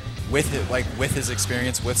with with his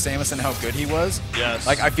experience with Samus and how good he was. Yes.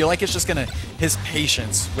 Like I feel like it's just his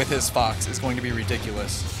patience with his Fox is going to be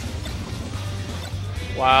ridiculous.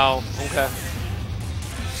 Wow. Okay.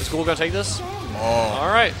 Is Ghoul gonna take this? Oh. All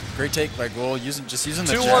right. Great take by Ghoul. Just using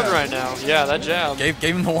the 2-1 jab. right now. Yeah, that jab. Gave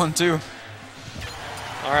him the 1-2.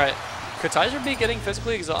 All right. Could Tyzer be getting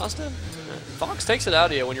physically exhausted? Fox takes it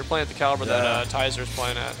out of you when you're playing at the caliber that Tyzer's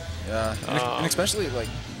playing at. Yeah. And especially like,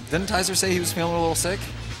 didn't Tyzer say he was feeling a little sick?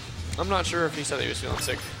 I'm not sure if he said that he was feeling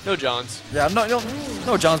sick. No Johns. Yeah,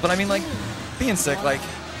 no Johns, but I mean like being sick, like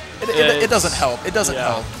it doesn't help. It doesn't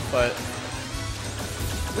help. But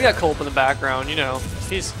we got Culp in the background. You know,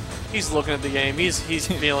 he's looking at the game. He's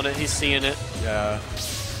feeling it. He's seeing it. Yeah.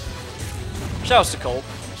 Shouts to Culp.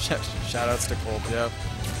 Shout outs to Culp. Yeah.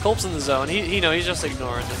 Culp's in the zone. He's just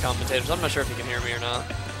ignoring the commentators. I'm not sure if he can hear me or not.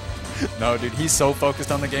 No, dude, he's so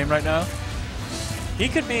focused on the game right now. He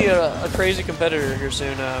could be a crazy competitor here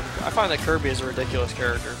soon. I find that Kirby is a ridiculous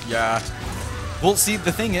character. Yeah. Well, see,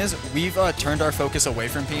 the thing is, we've turned our focus away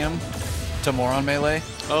from PM to more on Melee.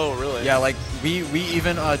 Oh, really? Yeah, like we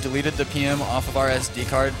even deleted the PM off of our SD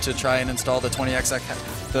card to try and install the 20x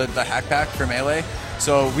the hack pack for Melee.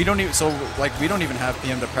 So we don't even even have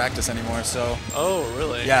PM to practice anymore. So. Oh,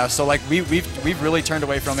 really? Yeah. So like we've really turned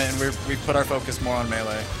away from it and we've put our focus more on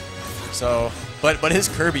Melee. So, but his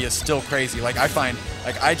Kirby is still crazy. Like I find,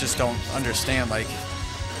 like I just don't understand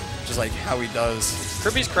just how he does.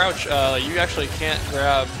 Kirby's crouch, you actually can't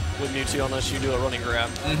grab with Mewtwo unless you do a running grab.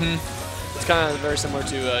 Mm-hmm. It's kind of very similar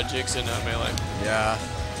to Jix in Melee. Yeah.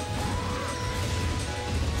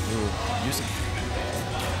 Ooh, using.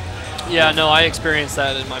 Yeah, no, I experienced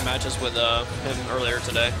that in my matches with him earlier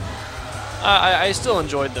today. I still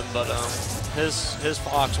enjoyed them, but his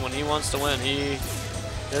Fox, when he wants to win,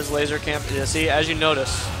 His laser camp. Yeah, see, as you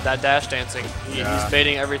notice, that dash dancing, he's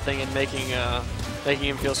baiting everything and making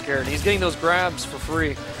him feel scared. He's getting those grabs for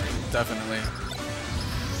free. Definitely.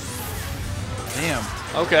 Damn.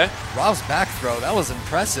 Okay. Rob's back throw. That was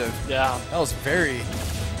impressive. Yeah. That was very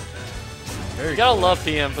You gotta love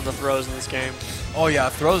PM for the throws in this game. Oh yeah,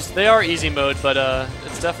 throws. They are easy mode, but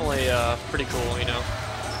it's definitely pretty cool, you know.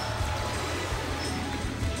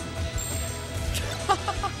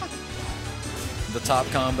 The top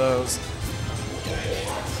combos.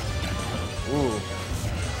 Ooh.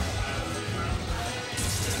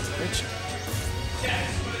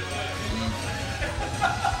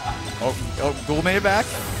 Oh, Ghoul made it back.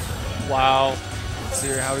 Wow. Let's see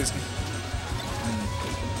how he's.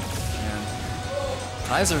 Man.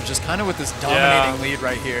 Kaiser just kind of with this dominating lead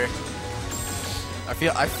right here. I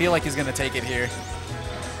feel like he's gonna take it here.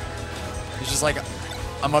 He's just like,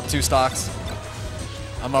 I'm up 2 stocks.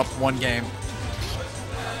 I'm up 1 game.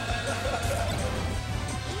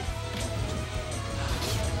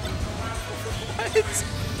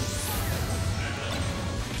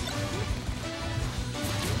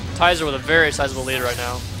 Tizer with a very sizable lead right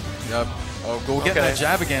now. Yep. Oh, Ghoul getting that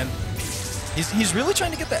jab again. He's really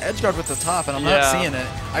trying to get the edge guard with the top, and I'm not seeing it.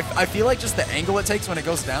 I feel like just the angle it takes when it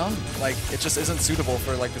goes down, like it just isn't suitable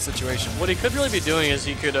for like the situation. What he could really be doing is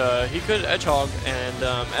he could edge hog, and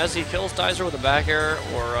as he kills Tizer with a back air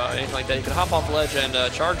or anything like that, he could hop off the ledge and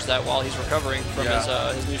charge that while he's recovering from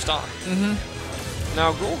his new stock.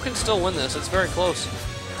 Now Ghoul can still win this. It's very close.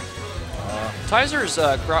 Tizer's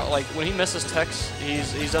like when he misses techs,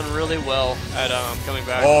 he's done really well at coming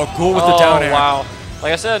back. Oh, Ghoul with the down air. Wow.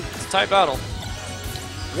 Like I said, it's a tight battle.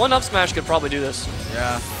 One up smash could probably do this.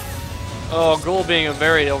 Yeah. Oh, Ghoul being a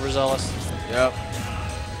very overzealous. Yep.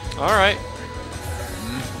 All right.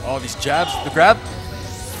 Oh, these jabs. The grab.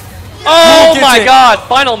 Oh my God!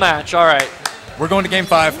 Final match. All right. We're going to game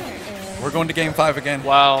 5. We're going to game 5 again.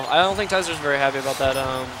 Wow. I don't think Tizer's very happy about that.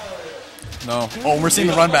 No. Oh, we're seeing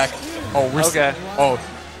the run back. Oh, we're oh,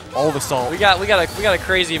 all the salt. We got a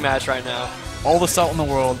crazy match right now. All the salt in the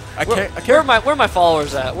world. Where are my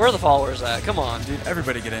followers at? Where are the followers at? Come on, dude!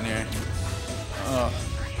 Everybody get in here.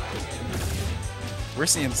 We're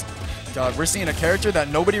seeing a character that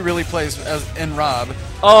nobody really plays as in Rob.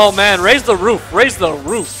 Oh man, raise the roof! Raise the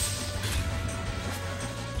roof!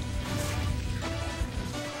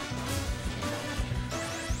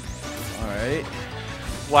 All right.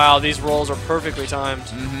 Wow, these rolls are perfectly timed.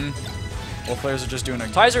 Both players are just doing a...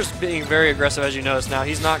 Tizer's being very aggressive, as you notice now.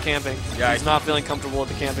 He's not camping. Yeah, he's not feeling comfortable with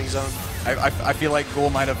the camping zone. I feel like Ghoul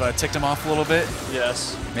might have ticked him off a little bit.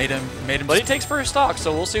 Yes. Made him. But he takes first stock,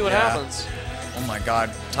 so we'll see what happens. Oh my God,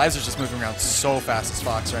 Tizer's just moving around so fast as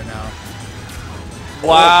Fox right now.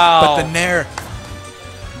 Wow. Oh, but the nair.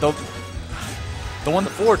 The one. The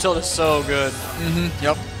forward tilt is so good.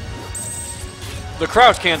 Yep. The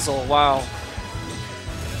crouch cancel. Wow.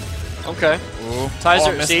 Okay. Ooh.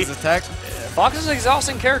 Tizer, misses his attack. Fox is an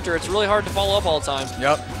exhausting character. It's really hard to follow up all the time.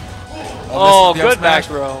 Yep. Oh, good back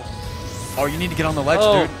throw. Oh, you need to get on the ledge,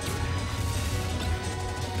 dude.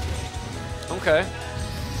 Okay.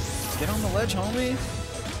 Get on the ledge, homie.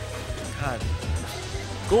 God.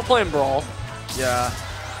 Ghoul playing Brawl. Yeah.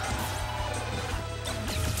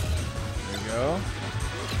 There we go.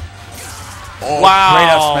 Oh, wow. Great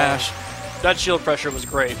up smash. That shield pressure was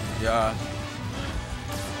great. Yeah.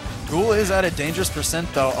 Ghoul is at a dangerous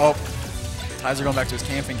percent, though. Oh. Tizer going back to his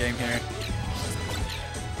camping game here.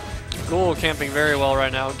 Ghoul camping very well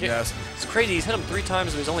right now. Yes. It's crazy. He's hit him 3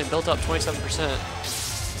 times, and he's only built up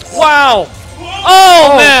 27%. Wow!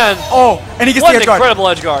 Oh man! Oh, and he gets what the edge guard. Incredible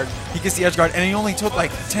edge guard. He gets the edge guard, and he only took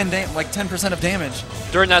like 10% of damage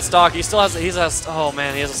during that stock. He still has. Oh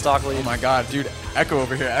man, he has a stock lead. Oh my God, dude! Echo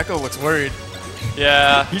over here. Echo looks worried.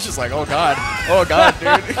 Yeah. He's just like, oh God,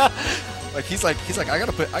 dude. Like he's like I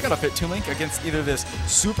gotta pit Toon Link against either this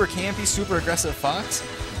super campy, super aggressive Fox,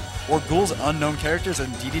 or Ghoul's unknown characters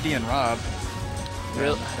and DDD and Rob.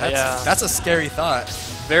 Really? That's a scary thought.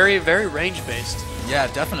 Very, very range based. Yeah,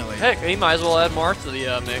 definitely. Heck, he might as well add Marth to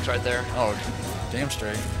the mix right there. Oh, damn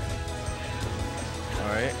straight.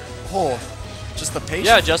 All right. Oh, just the patience.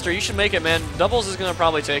 Yeah, Jester, you should make it, man. Doubles is gonna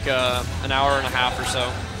probably take an hour and a half or so.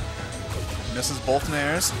 Misses both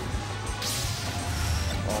nairs.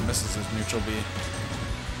 Oh, misses his neutral B.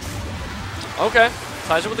 Okay,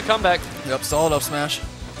 Tizer with the comeback. Yep, solid up smash.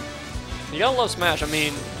 You gotta love smash. I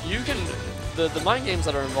mean, you can the mind games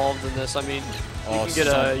that are involved in this. I mean, you can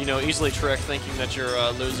get easily tricked thinking that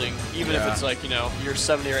you're losing, even if it's like you're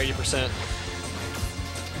 70 or 80%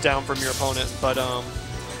 down from your opponent. But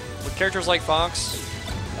with characters like Fox,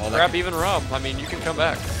 grab even Rob, I mean, you can come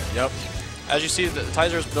back. Yep. as you see,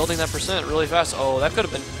 Tiser's building that percent really fast. Oh, that could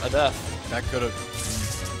have been a death. That could have.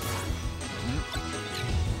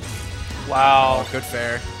 Wow. Oh, good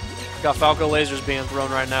fair. Got Falco lasers being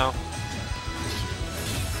thrown right now.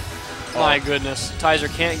 My goodness. Tizer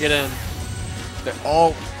can't get in. They're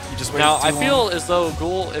all. You just waited Now, too I long. feel as though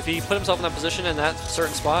Ghoul, if he put himself in that position in that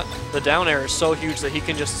certain spot, the down air is so huge that he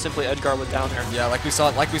can just simply edge guard with down air. Yeah, like we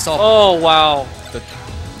saw. Oh, wow.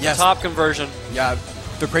 Yes. Top conversion. Yeah.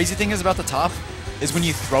 The crazy thing is about the top is when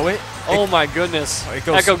you throw it. Oh, my goodness. It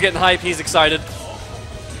goes. Echo getting hype. He's excited.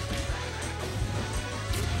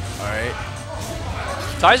 All right.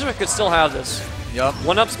 Tizer could still have this. Yup.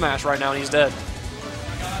 One up smash right now, and he's dead.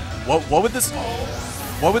 What would this?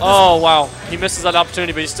 What would this? Oh, wow. He misses that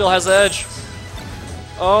opportunity, but he still has the edge.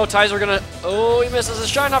 Oh, Tizer gonna... Oh, he misses his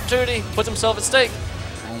shine opportunity. Puts himself at stake.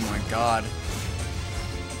 Oh my God.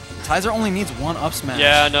 Tizer only needs one up smash.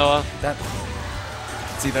 Yeah, Noah. That.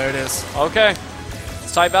 See, there it is. Okay.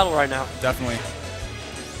 It's tight battle right now. Definitely.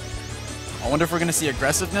 I wonder if we're gonna see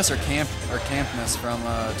aggressiveness or campness from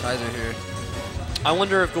Tizer here. I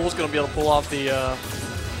wonder if Ghoul's gonna be able to pull off the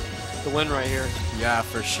win right here. Yeah,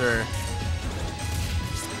 for sure.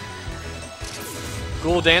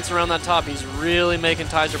 Ghoul dancing around that top. He's really making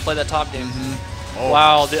Tizer play that top game. Oh.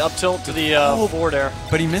 Wow, the up tilt to the forward air.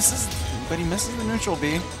 But he misses. But he misses the neutral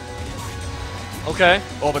B. Okay.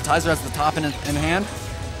 Oh, but Tizer has the top in hand.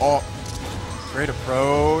 Oh, great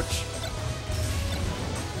approach.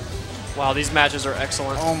 Wow, these matches are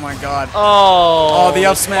excellent. Oh my God. Oh, the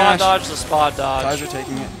up smash. Spot dodge, the spot dodge. Tizer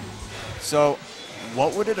taking it. So,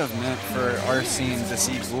 what would it have meant for our scene to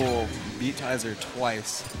see Ghoul beat Tizer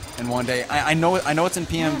twice in one day? I know it's in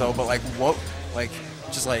PM though, but like what,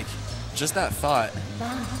 just that thought.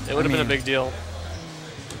 It would have been a big deal.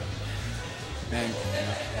 Man.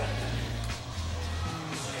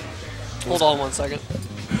 Hold on 1 second.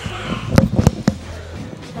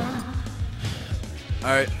 All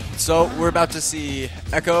right, so we're about to see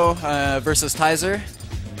Echo versus Tizer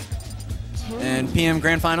in PM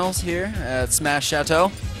Grand Finals here at Smash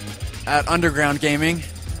Chateau at Underground Gaming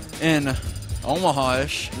in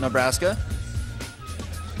Omaha-ish, Nebraska.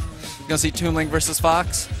 You're gonna see Toon Link versus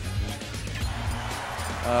Fox.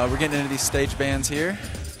 We're getting into these stage bans here.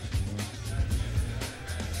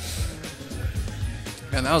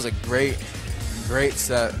 Man, that was a great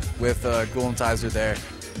set with Ghoul and Tizer there.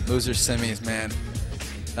 Loser semis, man.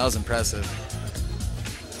 That was impressive.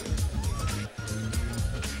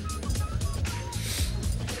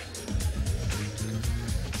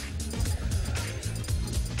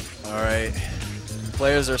 All right.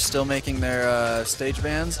 Players are still making their stage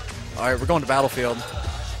bans. All right, we're going to Battlefield.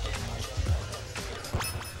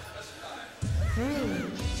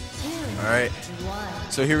 All right.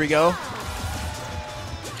 So here we go.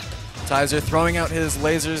 Tizer throwing out his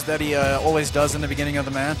lasers that he always does in the beginning of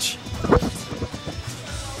the match.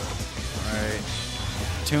 Alright.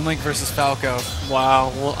 Toon Link versus Falco.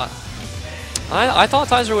 Wow. Well, I thought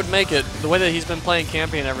Tizer would make it the way that he's been playing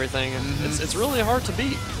Campy and everything, and it's really hard to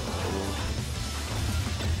beat.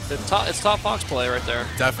 It's top Fox play right there.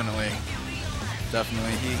 Definitely.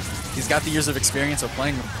 Definitely. He's got the years of experience of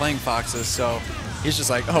playing Foxes, so he's just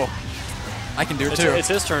like, oh, I can do it too. It's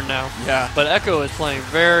his turn now. Yeah. But Echo is playing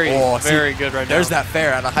very good right now. There's that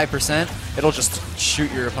fair at a high percent. It'll just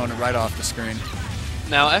shoot your opponent right off the screen.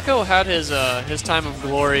 Now, Echo had his time of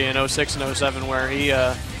glory in 06 and 07 where he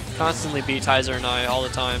constantly beat Tizer and I all the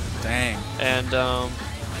time. Dang. And I'm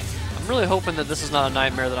really hoping that this is not a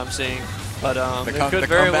nightmare that I'm seeing. But it could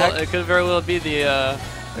very well be the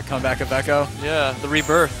comeback of Echo. Yeah, the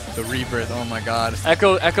rebirth. The rebirth. Oh my God.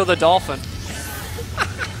 Echo the Dolphin.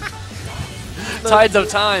 Tides of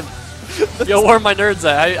Time. Yo, where are my nerds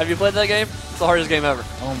at? Have you played that game? It's the hardest game ever.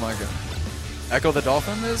 Oh my God. Echo the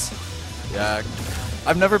Dolphin is? Yeah.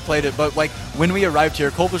 I've never played it, but like when we arrived here,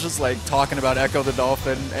 Cole was just like talking about Echo the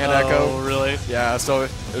Dolphin and Echo. Oh, really? Yeah, so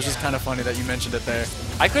it was just kind of funny that you mentioned it there.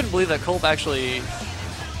 I couldn't believe that Culp actually...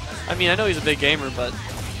 I mean, I know he's a big gamer, but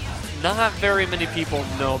not very many people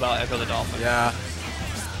know about Echo the Dolphin. Yeah.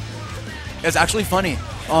 It's actually funny.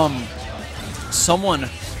 Someone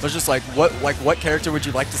was just like, what character would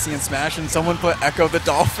you like to see in Smash? And someone put Echo the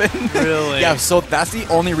Dolphin. Really? Yeah, so that's the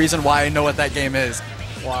only reason why I know what that game is.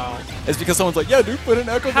 Wow. It's because someone's like, yeah, dude, put in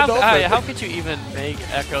Echo the Dolphin. How could you even make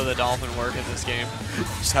Echo the Dolphin work in this game?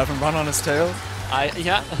 Just have him run on his tail?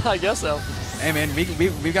 Yeah, I guess so. Hey, man,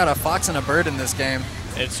 we got a fox and a bird in this game.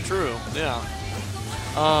 It's true, yeah.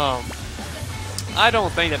 I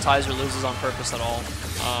don't think that Tizer loses on purpose at all.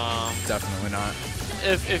 Definitely not.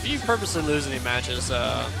 If you purposely lose any matches,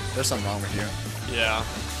 there's something wrong with you. Yeah,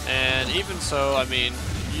 and even so, I mean,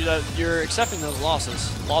 you're accepting those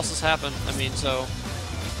losses. Losses happen. I mean, so.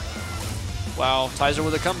 Wow, Tizer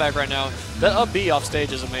with a comeback right now. That up B off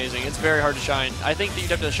stage is amazing. It's very hard to shine. I think that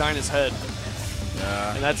you'd have to shine his head.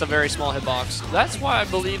 Yeah. And that's a very small hitbox. That's why I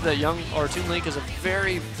believe that Toon Link is a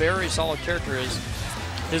very, very solid character.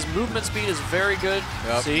 His movement speed is very good.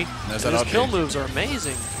 Yep. See? His kill moves are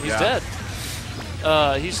amazing. He's dead.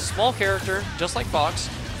 He's a small character, just like Fox.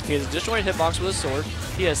 He has a disjointed hitbox with his sword.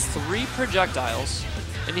 He has 3 projectiles.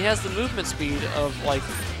 And he has the movement speed of like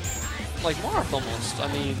Marth almost.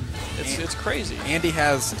 I mean, it's crazy. Andy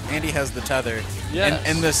has the tether. Yes.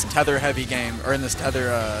 In this tether heavy game, or in this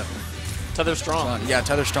tether. Tether strong. Yeah,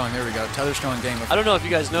 tether strong. There we go. Tether strong game. I don't know if you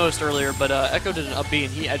guys noticed earlier, but Echo did an up B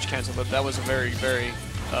and he edge canceled, but that was a very, very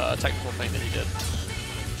technical thing that he did.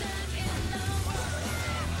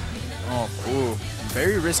 Oh, ooh,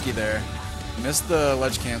 very risky there. Missed the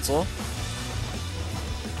ledge cancel.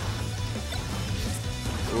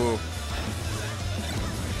 Ooh.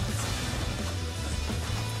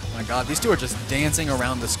 My God, these two are just dancing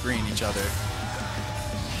around the screen each other.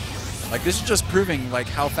 Like, this is just proving like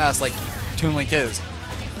how fast like Toon Link is.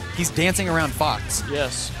 He's dancing around Fox.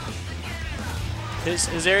 Yes.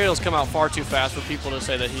 His aerials come out far too fast for people to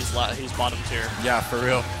say that he's bottom tier. Yeah, for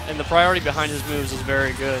real. And the priority behind his moves is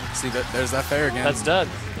very good. See, there's that fair again. That's dead.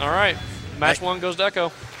 All right, match 1 goes to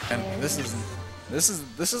Echo. And this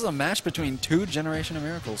is a match between 2 Generation of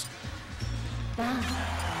Miracles.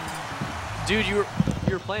 Dude, you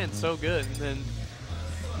were playing so good, and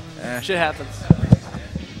then shit happens.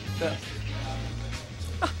 Yeah.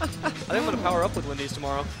 I think I'm gonna power up with Wendy's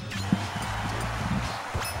tomorrow.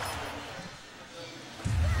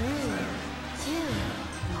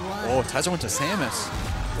 Oh, Tizer went to Samus.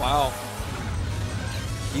 Wow.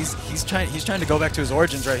 He's trying to go back to his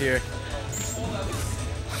origins right here.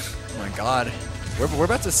 Oh my God, we're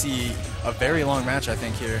about to see a very long match, I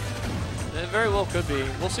think, here. It very well could be.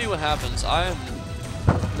 We'll see what happens. I am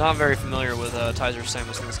not very familiar with Tizer's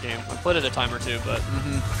Samus in this game. I've played it a time or two, but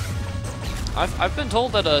I've been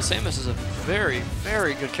told that Samus is a very,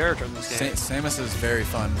 very good character in this game. Samus is very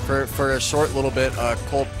fun. For a short little bit,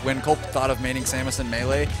 when Colt thought of maining Samus in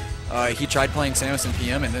Melee, he tried playing Samus in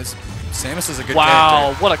PM, and Samus is a good character.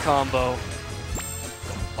 Wow, what a combo.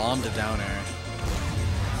 Bomb to down air.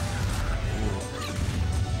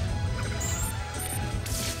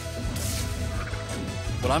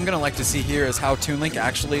 What I'm going to like to see here is how Toon Link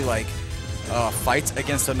actually fights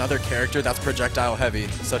against another character that's projectile heavy,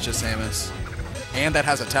 such as Samus. And that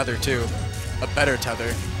has a tether too. A better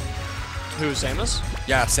tether. Who, Samus?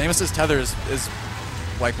 Yeah, Samus's tether is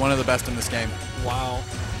like one of the best in this game. Wow.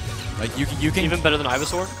 Like you can even better than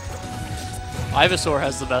Ivysaur? Ivysaur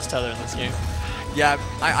has the best tether in this game. Yeah,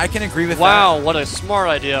 I can agree with that. Wow, what a smart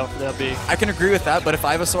idea that'd be. I can agree with that, but if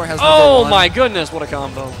Ivysaur has oh my goodness, what a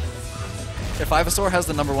combo. If Ivysaur has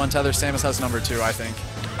the #1 tether, Samus has #2, I think.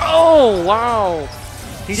 Oh, wow.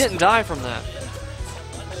 He didn't die from that.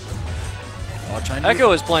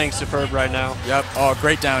 Echo is playing superb right now. Yep. Oh,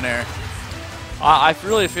 great down air. I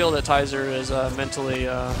really feel that Tizer is mentally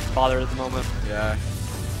bothered at the moment. Yeah.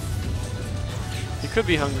 He could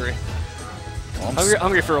be hungry. Oh,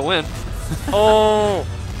 hungry for a win. Oh.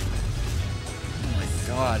 Oh my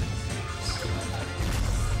God.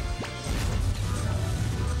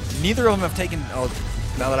 Neither of them have taken. Oh,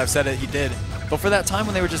 now that I've said it, he did. But for that time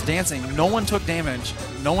when they were just dancing, no one took damage.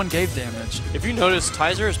 No one gave damage. If you notice,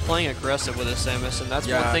 Tizer is playing aggressive with his Samus, and that's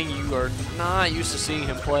one thing you are not used to seeing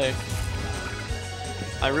him play.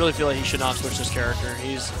 I really feel like he should not switch this character.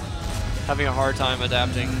 He's having a hard time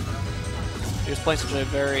adapting. He was playing such a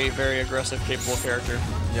very, very aggressive, capable character.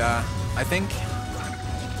 Yeah, I think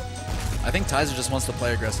Tizer just wants to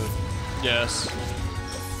play aggressive. Yes.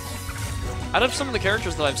 Out of some of the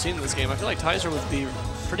characters that I've seen in this game, I feel like Tizer would be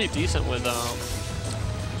pretty decent with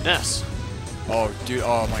Ness. Oh, dude!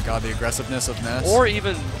 Oh my God, the aggressiveness of Ness. Or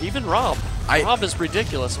even Rob. Rob is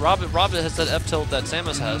ridiculous. Rob has that F tilt that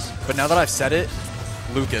Samus has. But now that I've said it,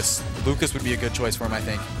 Lucas would be a good choice for him, I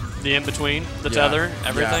think. The in between, the tether,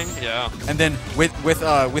 everything. Yeah. And then with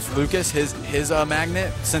Lucas, his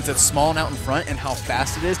magnet, since it's small and out in front, and how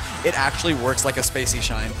fast it is, it actually works like a spacey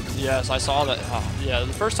shine. Yes, I saw that. Yeah,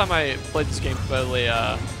 the first time I played this game,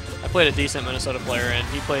 I played a decent Minnesota player, and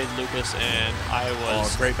he played Lucas, and I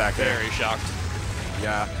was great back there. Very shocked.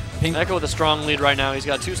 Yeah. Echo with a strong lead right now. He's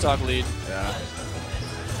got 2-stock lead. Yeah.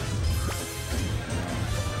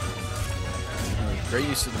 Great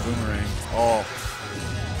use of the boomerang. Oh.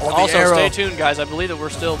 Also, stay tuned, guys. I believe that we're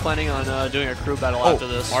still planning on doing a crew battle after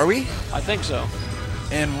this. Are we? I think so.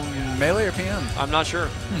 In Melee or PM? I'm not sure.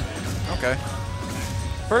 Okay.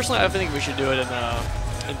 Personally, I think we should do it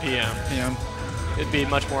in PM. PM. it'd be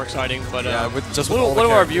much more exciting. But Yeah, with just what, with all the what do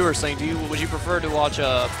our characters. viewers think? Would you prefer to watch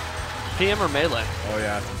PM or Melee? Oh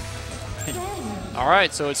yeah. All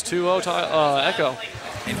right, so it's 2-0 Echo.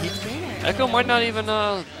 And Echo might not even.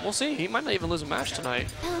 We'll see. He might not even lose a match tonight.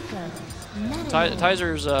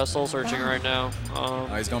 Tyzer's soul searching right now. oh,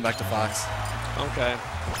 he's going back to Fox. Okay.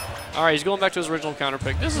 All right, he's going back to his original counter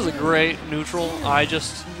pick. This is a great neutral. I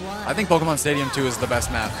think Pokemon Stadium 2 is the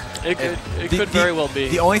best map. It could very well be.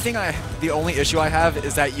 The only issue I have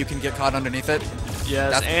is that you can get caught underneath it.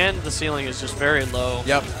 Yes, and the ceiling is just very low.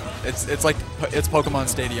 Yep. It's like it's Pokemon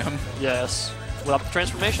Stadium. Yes. Without the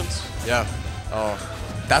transformations. Yeah. Oh.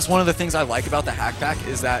 That's one of the things I like about the Hack Pack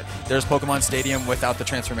is that there's Pokemon Stadium without the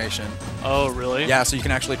transformation. Oh, really? Yeah, so you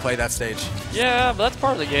can actually play that stage. Yeah, but that's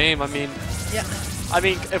part of the game. I mean, Yeah. I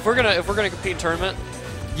mean, if we're gonna compete in tournament,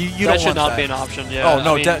 You that don't should want not that. be an option. Yeah. Oh,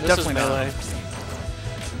 no, I mean, this is definitely not. Melee.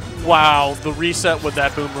 Wow, the reset with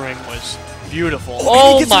that boomerang was beautiful. Oh, and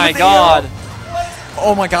he Oh gets it my with the god.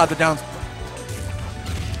 Oh my god, the down.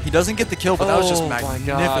 He doesn't get the kill, but that was just Oh my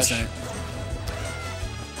magnificent.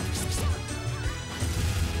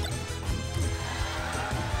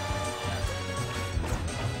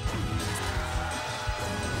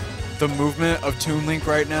 The movement of Toon Link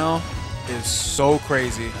right now is so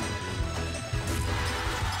crazy.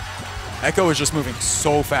 Echo is just moving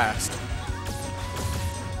so fast.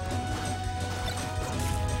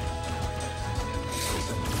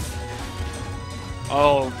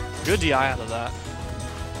 Oh, good DI out of that.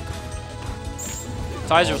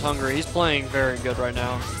 Tyzer's hungry. He's playing very good right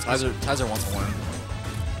now. Tyzer wants to win.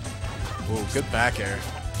 Ooh, good back air.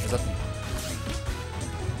 Is that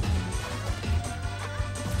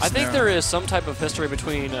I think Snare. there is some type of history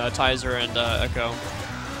between Tyzer and Echo.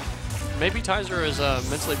 Maybe Tyzer is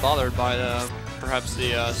mentally bothered by perhaps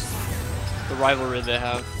the rivalry they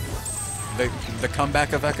have. the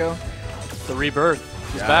comeback of Echo? The rebirth.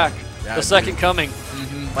 He's Yeah. back. Yeah, The second dude. coming.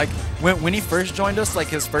 Like when he first joined us, like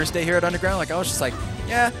his first day here at Underground, like I was just like,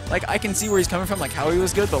 yeah, like I can see where he's coming from, like how he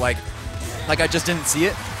was good, but like I just didn't see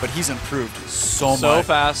it. But he's improved so much. So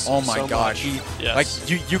fast. Oh my so god, much. he Yes. like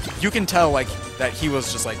you can tell like that he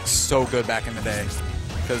was just like so good back in the day,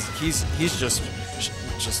 because he's just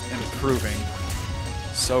improving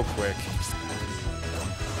so quick.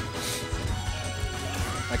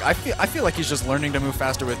 Like I feel like he's just learning to move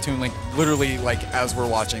faster with Toon Link, literally like as we're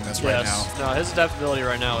watching this right now. Yes. No, his adaptability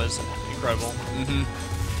right now is incredible. Mm-hmm.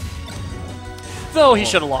 Though he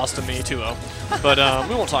should have lost to me 2-0. But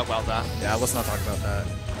we won't talk about that. Yeah, let's not talk about that.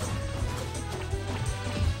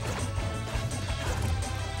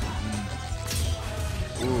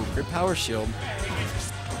 Ooh, good power shield.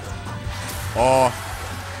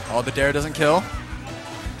 Oh, the dare doesn't kill.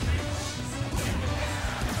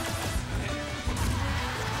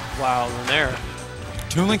 Wow, the Nair.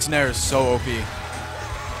 Toon Link's Nair is so OP.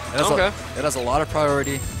 It has a lot of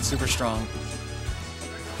priority. It's super strong.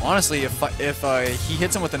 Honestly, if he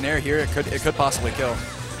hits him with a Nair here, it could possibly kill.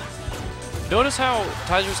 Notice how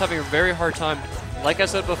Tyzer's having a very hard time. Like I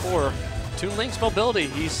said before, Toon Link's mobility,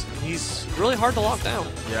 he's really hard to lock down.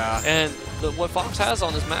 Yeah. And what Fox has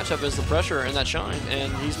on this matchup is the pressure and that shine,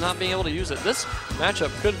 and he's not being able to use it. This matchup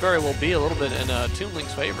could very well be a little bit in Toon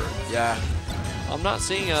Link's favor. Yeah. I'm not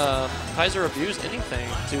seeing Tyzer abuse anything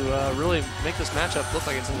to really make this matchup look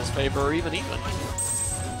like it's in his favor or even.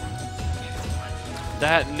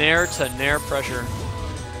 That Nair to Nair pressure.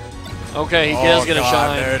 Okay, he does get a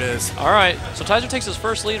shine. There it is. All right, so Tyzer takes his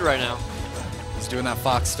first lead right now. He's doing that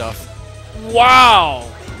Fox stuff.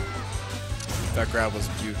 Wow! That grab was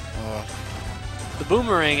beautiful. The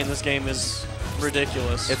boomerang in this game is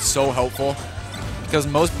ridiculous. It's so helpful because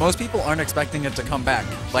most people aren't expecting it to come back.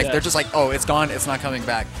 Like they're Yes. just like, oh, it's gone, it's not coming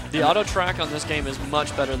back. The auto track on this game is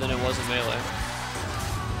much better than it was in Melee.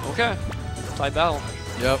 Okay, tied battle.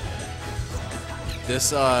 Yep. This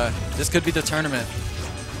could be the tournament.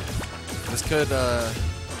 This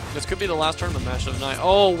could be the last tournament match of the night.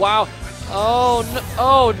 Oh wow! Oh no!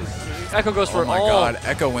 Oh, Echo goes for oh my god,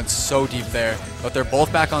 Echo went so deep there. But they're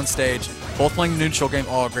both back on stage, both playing the neutral game.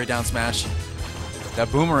 Oh, great down smash. That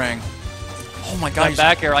boomerang. Oh my god, That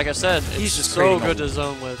back air, like I said, he's it's just so creating good to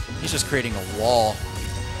zone with. he's just creating a wall.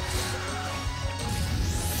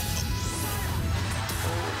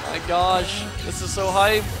 Oh my gosh, this is so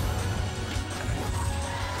hype.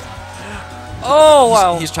 Oh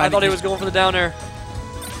wow! He's trying I thought to- he was going for the down air.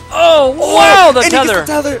 Oh wow! The and tether. He gets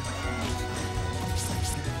the tether.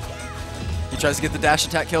 He tries to get the dash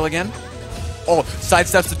attack kill again. Oh,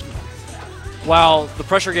 sidesteps. Wow, the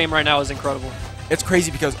pressure game right now is incredible. It's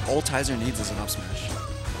crazy because all Tyzer needs is an up smash.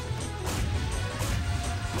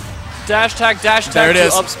 Dash tag There it to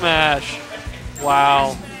is. up smash.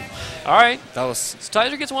 Wow. All right. That was. So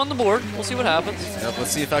Tizer gets one on the board. We'll see what happens. Yep,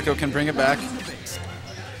 let's see if Echo can bring it back.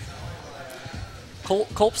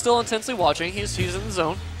 Culp's still intensely watching. He's in the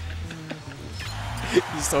zone.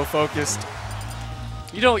 He's so focused.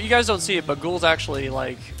 You guys don't see it, but Ghoul's actually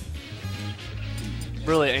like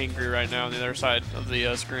really angry right now on the other side of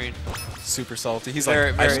the screen. Super salty. He's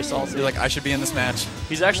very, like, very salty. He's like, I should be in this match.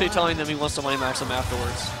 He's actually telling them he wants to money match them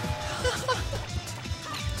afterwards.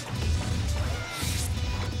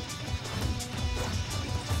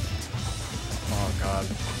 Oh God.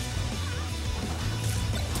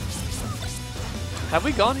 Have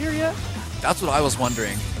we gone here yet? That's what I was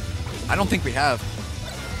wondering. I don't think we have.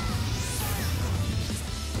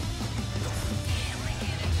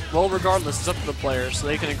 Well, regardless, it's up to the players, so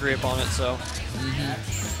they can agree upon it. So.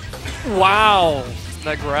 Wow,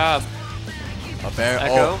 that grab. Up air.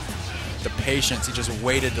 Echo. Oh, the patience. He just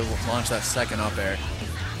waited to launch that second up air.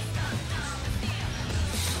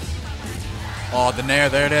 Oh, the nair.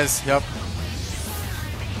 There it is. Yep.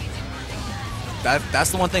 That's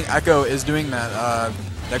the one thing Echo is doing that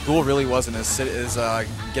that Ghoul really wasn't, is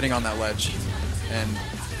getting on that ledge and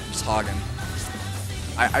just hogging.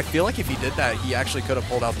 I feel like if he did that, he actually could have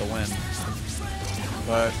pulled out the win.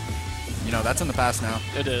 But, you know, that's in the past now.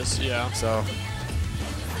 It is, yeah. So.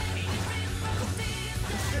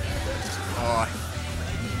 Oh.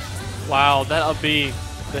 Wow, that up B,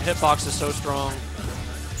 the hitbox is so strong.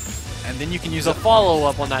 And then you can use The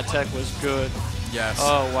follow-up on that tech was good. Yes.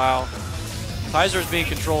 Oh, wow. Tizer's being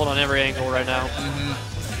controlled on every angle right now.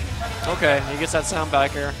 Okay, he gets that sound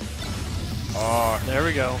back here. Oh. There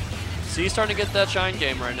we go. See, he's starting to get that shine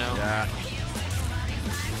game right now. Yeah.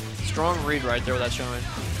 Strong read right there with that shine.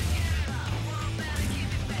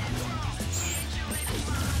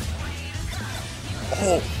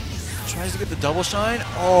 Oh. Tries to get the double shine.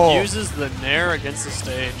 Oh. Uses the nair against the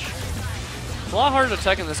stage. It's a lot harder to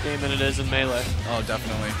tech in this game than it is in Melee. Oh,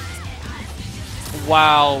 definitely.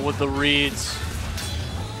 Wow, with the reads.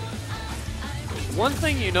 One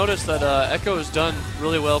thing you notice that Echo has done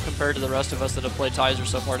really well compared to the rest of us that have played Tizer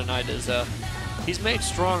so far tonight is he's made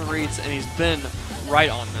strong reads and he's been right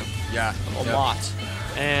on them. Yeah. A lot.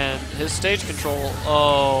 And his stage control,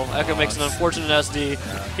 Echo makes an unfortunate SD.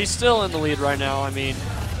 Yeah. He's still in the lead right now. I mean,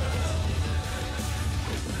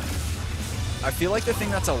 I feel like the thing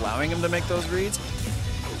that's allowing him to make those reads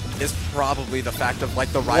is probably the fact of like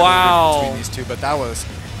the rivalry between these two, but that was...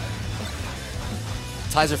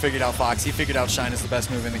 Tizer figured out Fox. He figured out Shine is the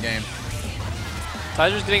best move in the game.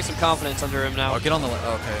 Tizer's getting some confidence under him now. Oh, get on the...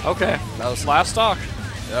 Okay. Okay. That was... Last stock.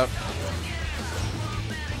 Yep.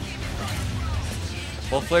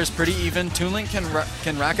 Both players pretty even. Toon Link can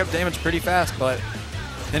rack up damage pretty fast, but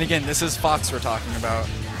then again, this is Fox we're talking about.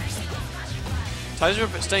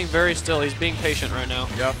 Tizer staying very still. He's being patient right now.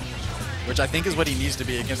 Yep. Which I think is what he needs to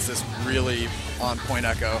be against this really on-point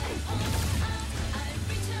Echo.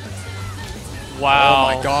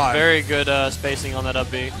 Wow. Oh my God. Very good spacing on that up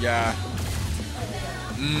B. Yeah.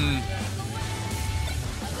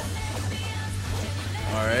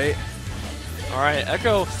 All right. All right,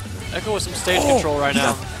 Echo with some stage control right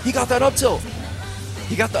now. He got that up tilt.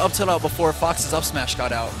 He got the up tilt out before Fox's up smash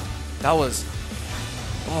got out. That was...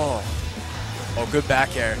 Oh, good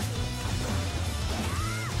back air.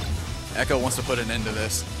 Echo wants to put an end to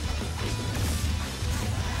this.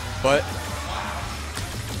 But...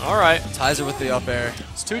 All right. Tizer with the up air.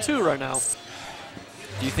 It's 2-2 right now.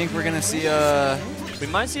 Do you think we're going to see a... We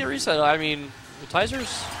might see a reset. I mean,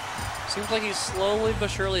 Tizer's seems like he's slowly but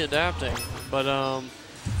surely adapting. But,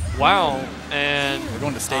 wow. And we're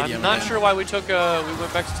going to Stadium. I'm not sure why we took, we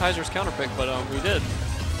went back to Tizer's counter pick, but we did.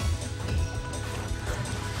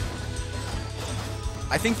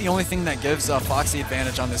 I think the only thing that gives Fox the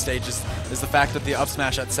advantage on this stage is the fact that the up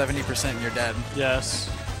smash at 70% and you're dead. Yes.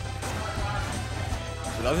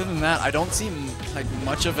 But other than that, I don't see like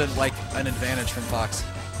much of it like an advantage from Fox.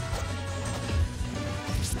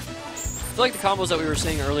 I feel like the combos that we were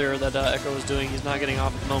seeing earlier that Echo was doing, he's not getting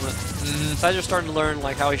off at the moment. Tizer's starting to learn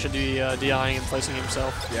like how he should be DIing and placing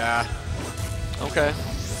himself. Yeah. Okay.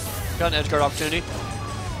 Got an edge guard opportunity.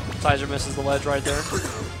 Tizer misses the ledge right there.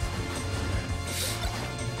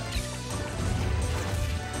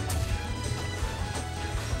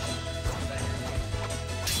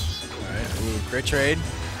 Ooh, great trade.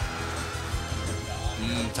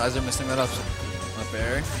 Tizer missing that up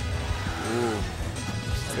air. Ooh,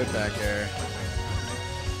 good back air.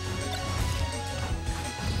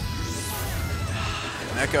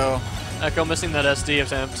 Echo missing that SD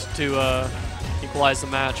attempt to equalize the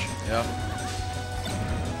match. Yep.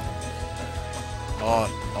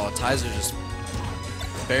 Oh, Tizer just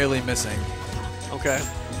barely missing. Okay.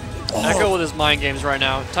 Echo with his mind games right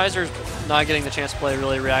now. Tiser's not getting the chance to play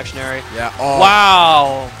really reactionary. Yeah. Oh.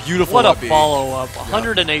 Wow. Beautiful. What a up B. follow-up.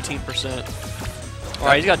 118%. All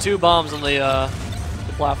right, he's got 2 bombs on the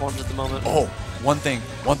platforms at the moment. Oh, one thing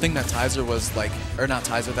that Tizer was like, or not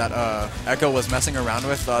Tizer, that Echo was messing around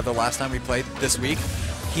with the last time we played this week.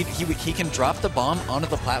 He can drop the bomb onto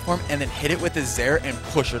the platform and then hit it with his Zair and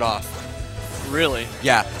push it off. Really?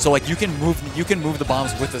 Yeah. So like you can move the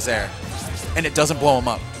bombs with the Zair, and it doesn't blow them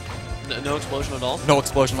up. No explosion at all? No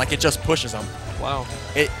explosion. Like it just pushes them. Wow.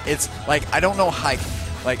 It's like I don't know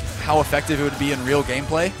how effective it would be in real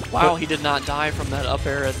gameplay. Wow, he did not die from that up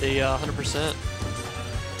air at the 100%.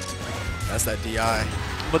 That's that DI.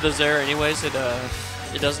 But the Zair, anyways, it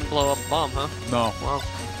doesn't blow up a bomb, huh? No. Wow.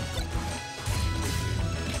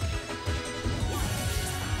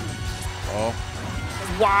 Oh.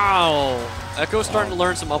 Wow. Echo's starting to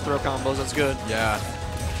learn some up throw combos. That's good. Yeah.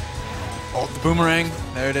 Oh, the boomerang.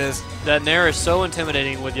 There it is. That Nair is so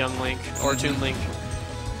intimidating with Young Link, or Toon Link.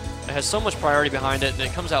 It has so much priority behind it, and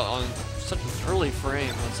it comes out on such an early frame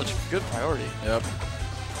with such good priority. Yep.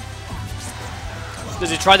 Does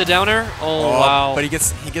he try the down air? Oh, wow. But he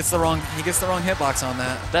gets the wrong hitbox on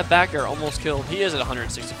that. That back air almost killed. He is at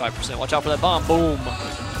 165%. Watch out for that bomb. Boom.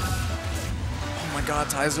 Oh my God,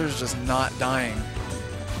 Tizer's just not dying.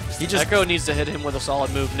 Echo needs to hit him with a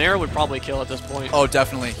solid move. Nair would probably kill at this point. Oh,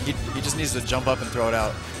 definitely. He just needs to jump up and throw it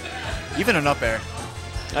out. Even an up air.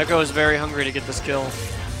 Echo is very hungry to get this kill.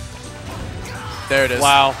 There it is.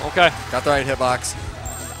 Wow. Okay. Got the right hitbox.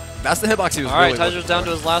 That's the hitbox he was. All right, really Tizer's down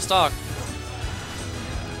to his last stock.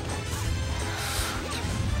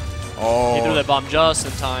 Oh. He threw that bomb just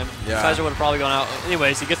in time. Yeah. Tizer would have probably gone out.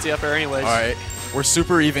 Anyways, he gets the up air anyways. All right. We're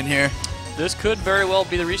super even here. This could very well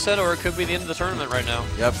be the reset, or it could be the end of the tournament right now.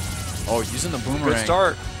 Yep. Oh, using the boomerang. Good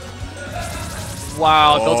start.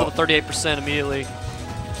 Wow, it builds up to 38% immediately.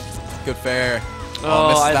 Good fair.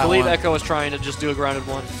 Oh, I believe one. Echo is trying to just do a grounded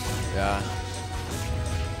one. Yeah.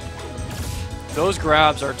 Those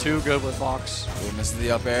grabs are too good with Fox. Ooh, misses the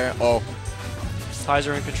up air. Oh.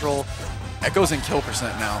 Tizer in control. Echo's in kill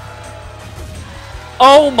percent now.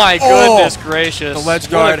 Oh my goodness gracious. The ledge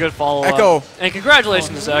What guard. a good follow-up. Echo. And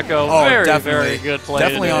congratulations, Echo. Oh, very, definitely. very good play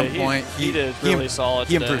Definitely today. on point. He did really solid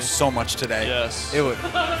He today. improved so much today. Yes. It was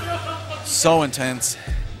so intense.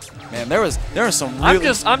 Man, there was some really...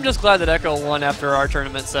 I'm just glad that Echo won after our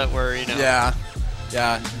tournament set where, you know. Yeah.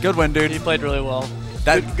 Yeah. Good win, dude. He played really well.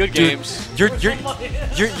 That, good dude, games. Your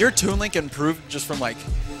Toon Link improved just from like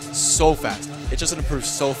so fast. It just improved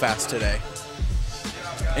so fast today.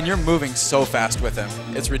 And you're moving so fast with him.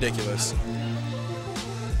 It's ridiculous.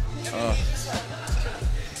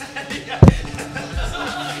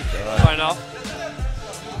 Sign off.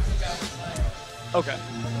 Okay.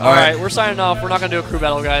 All right, we're signing off. We're not going to do a crew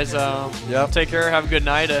battle, guys. Yep. Take care. Have a good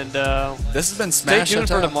night. And this has been stay Smash tuned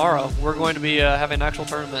Chateau. for tomorrow. We're going to be having an actual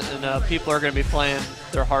tournament, and people are going to be playing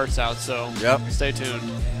their hearts out. So Yep. stay tuned.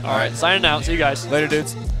 All right, signing out. See you guys. Later,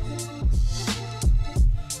 dudes.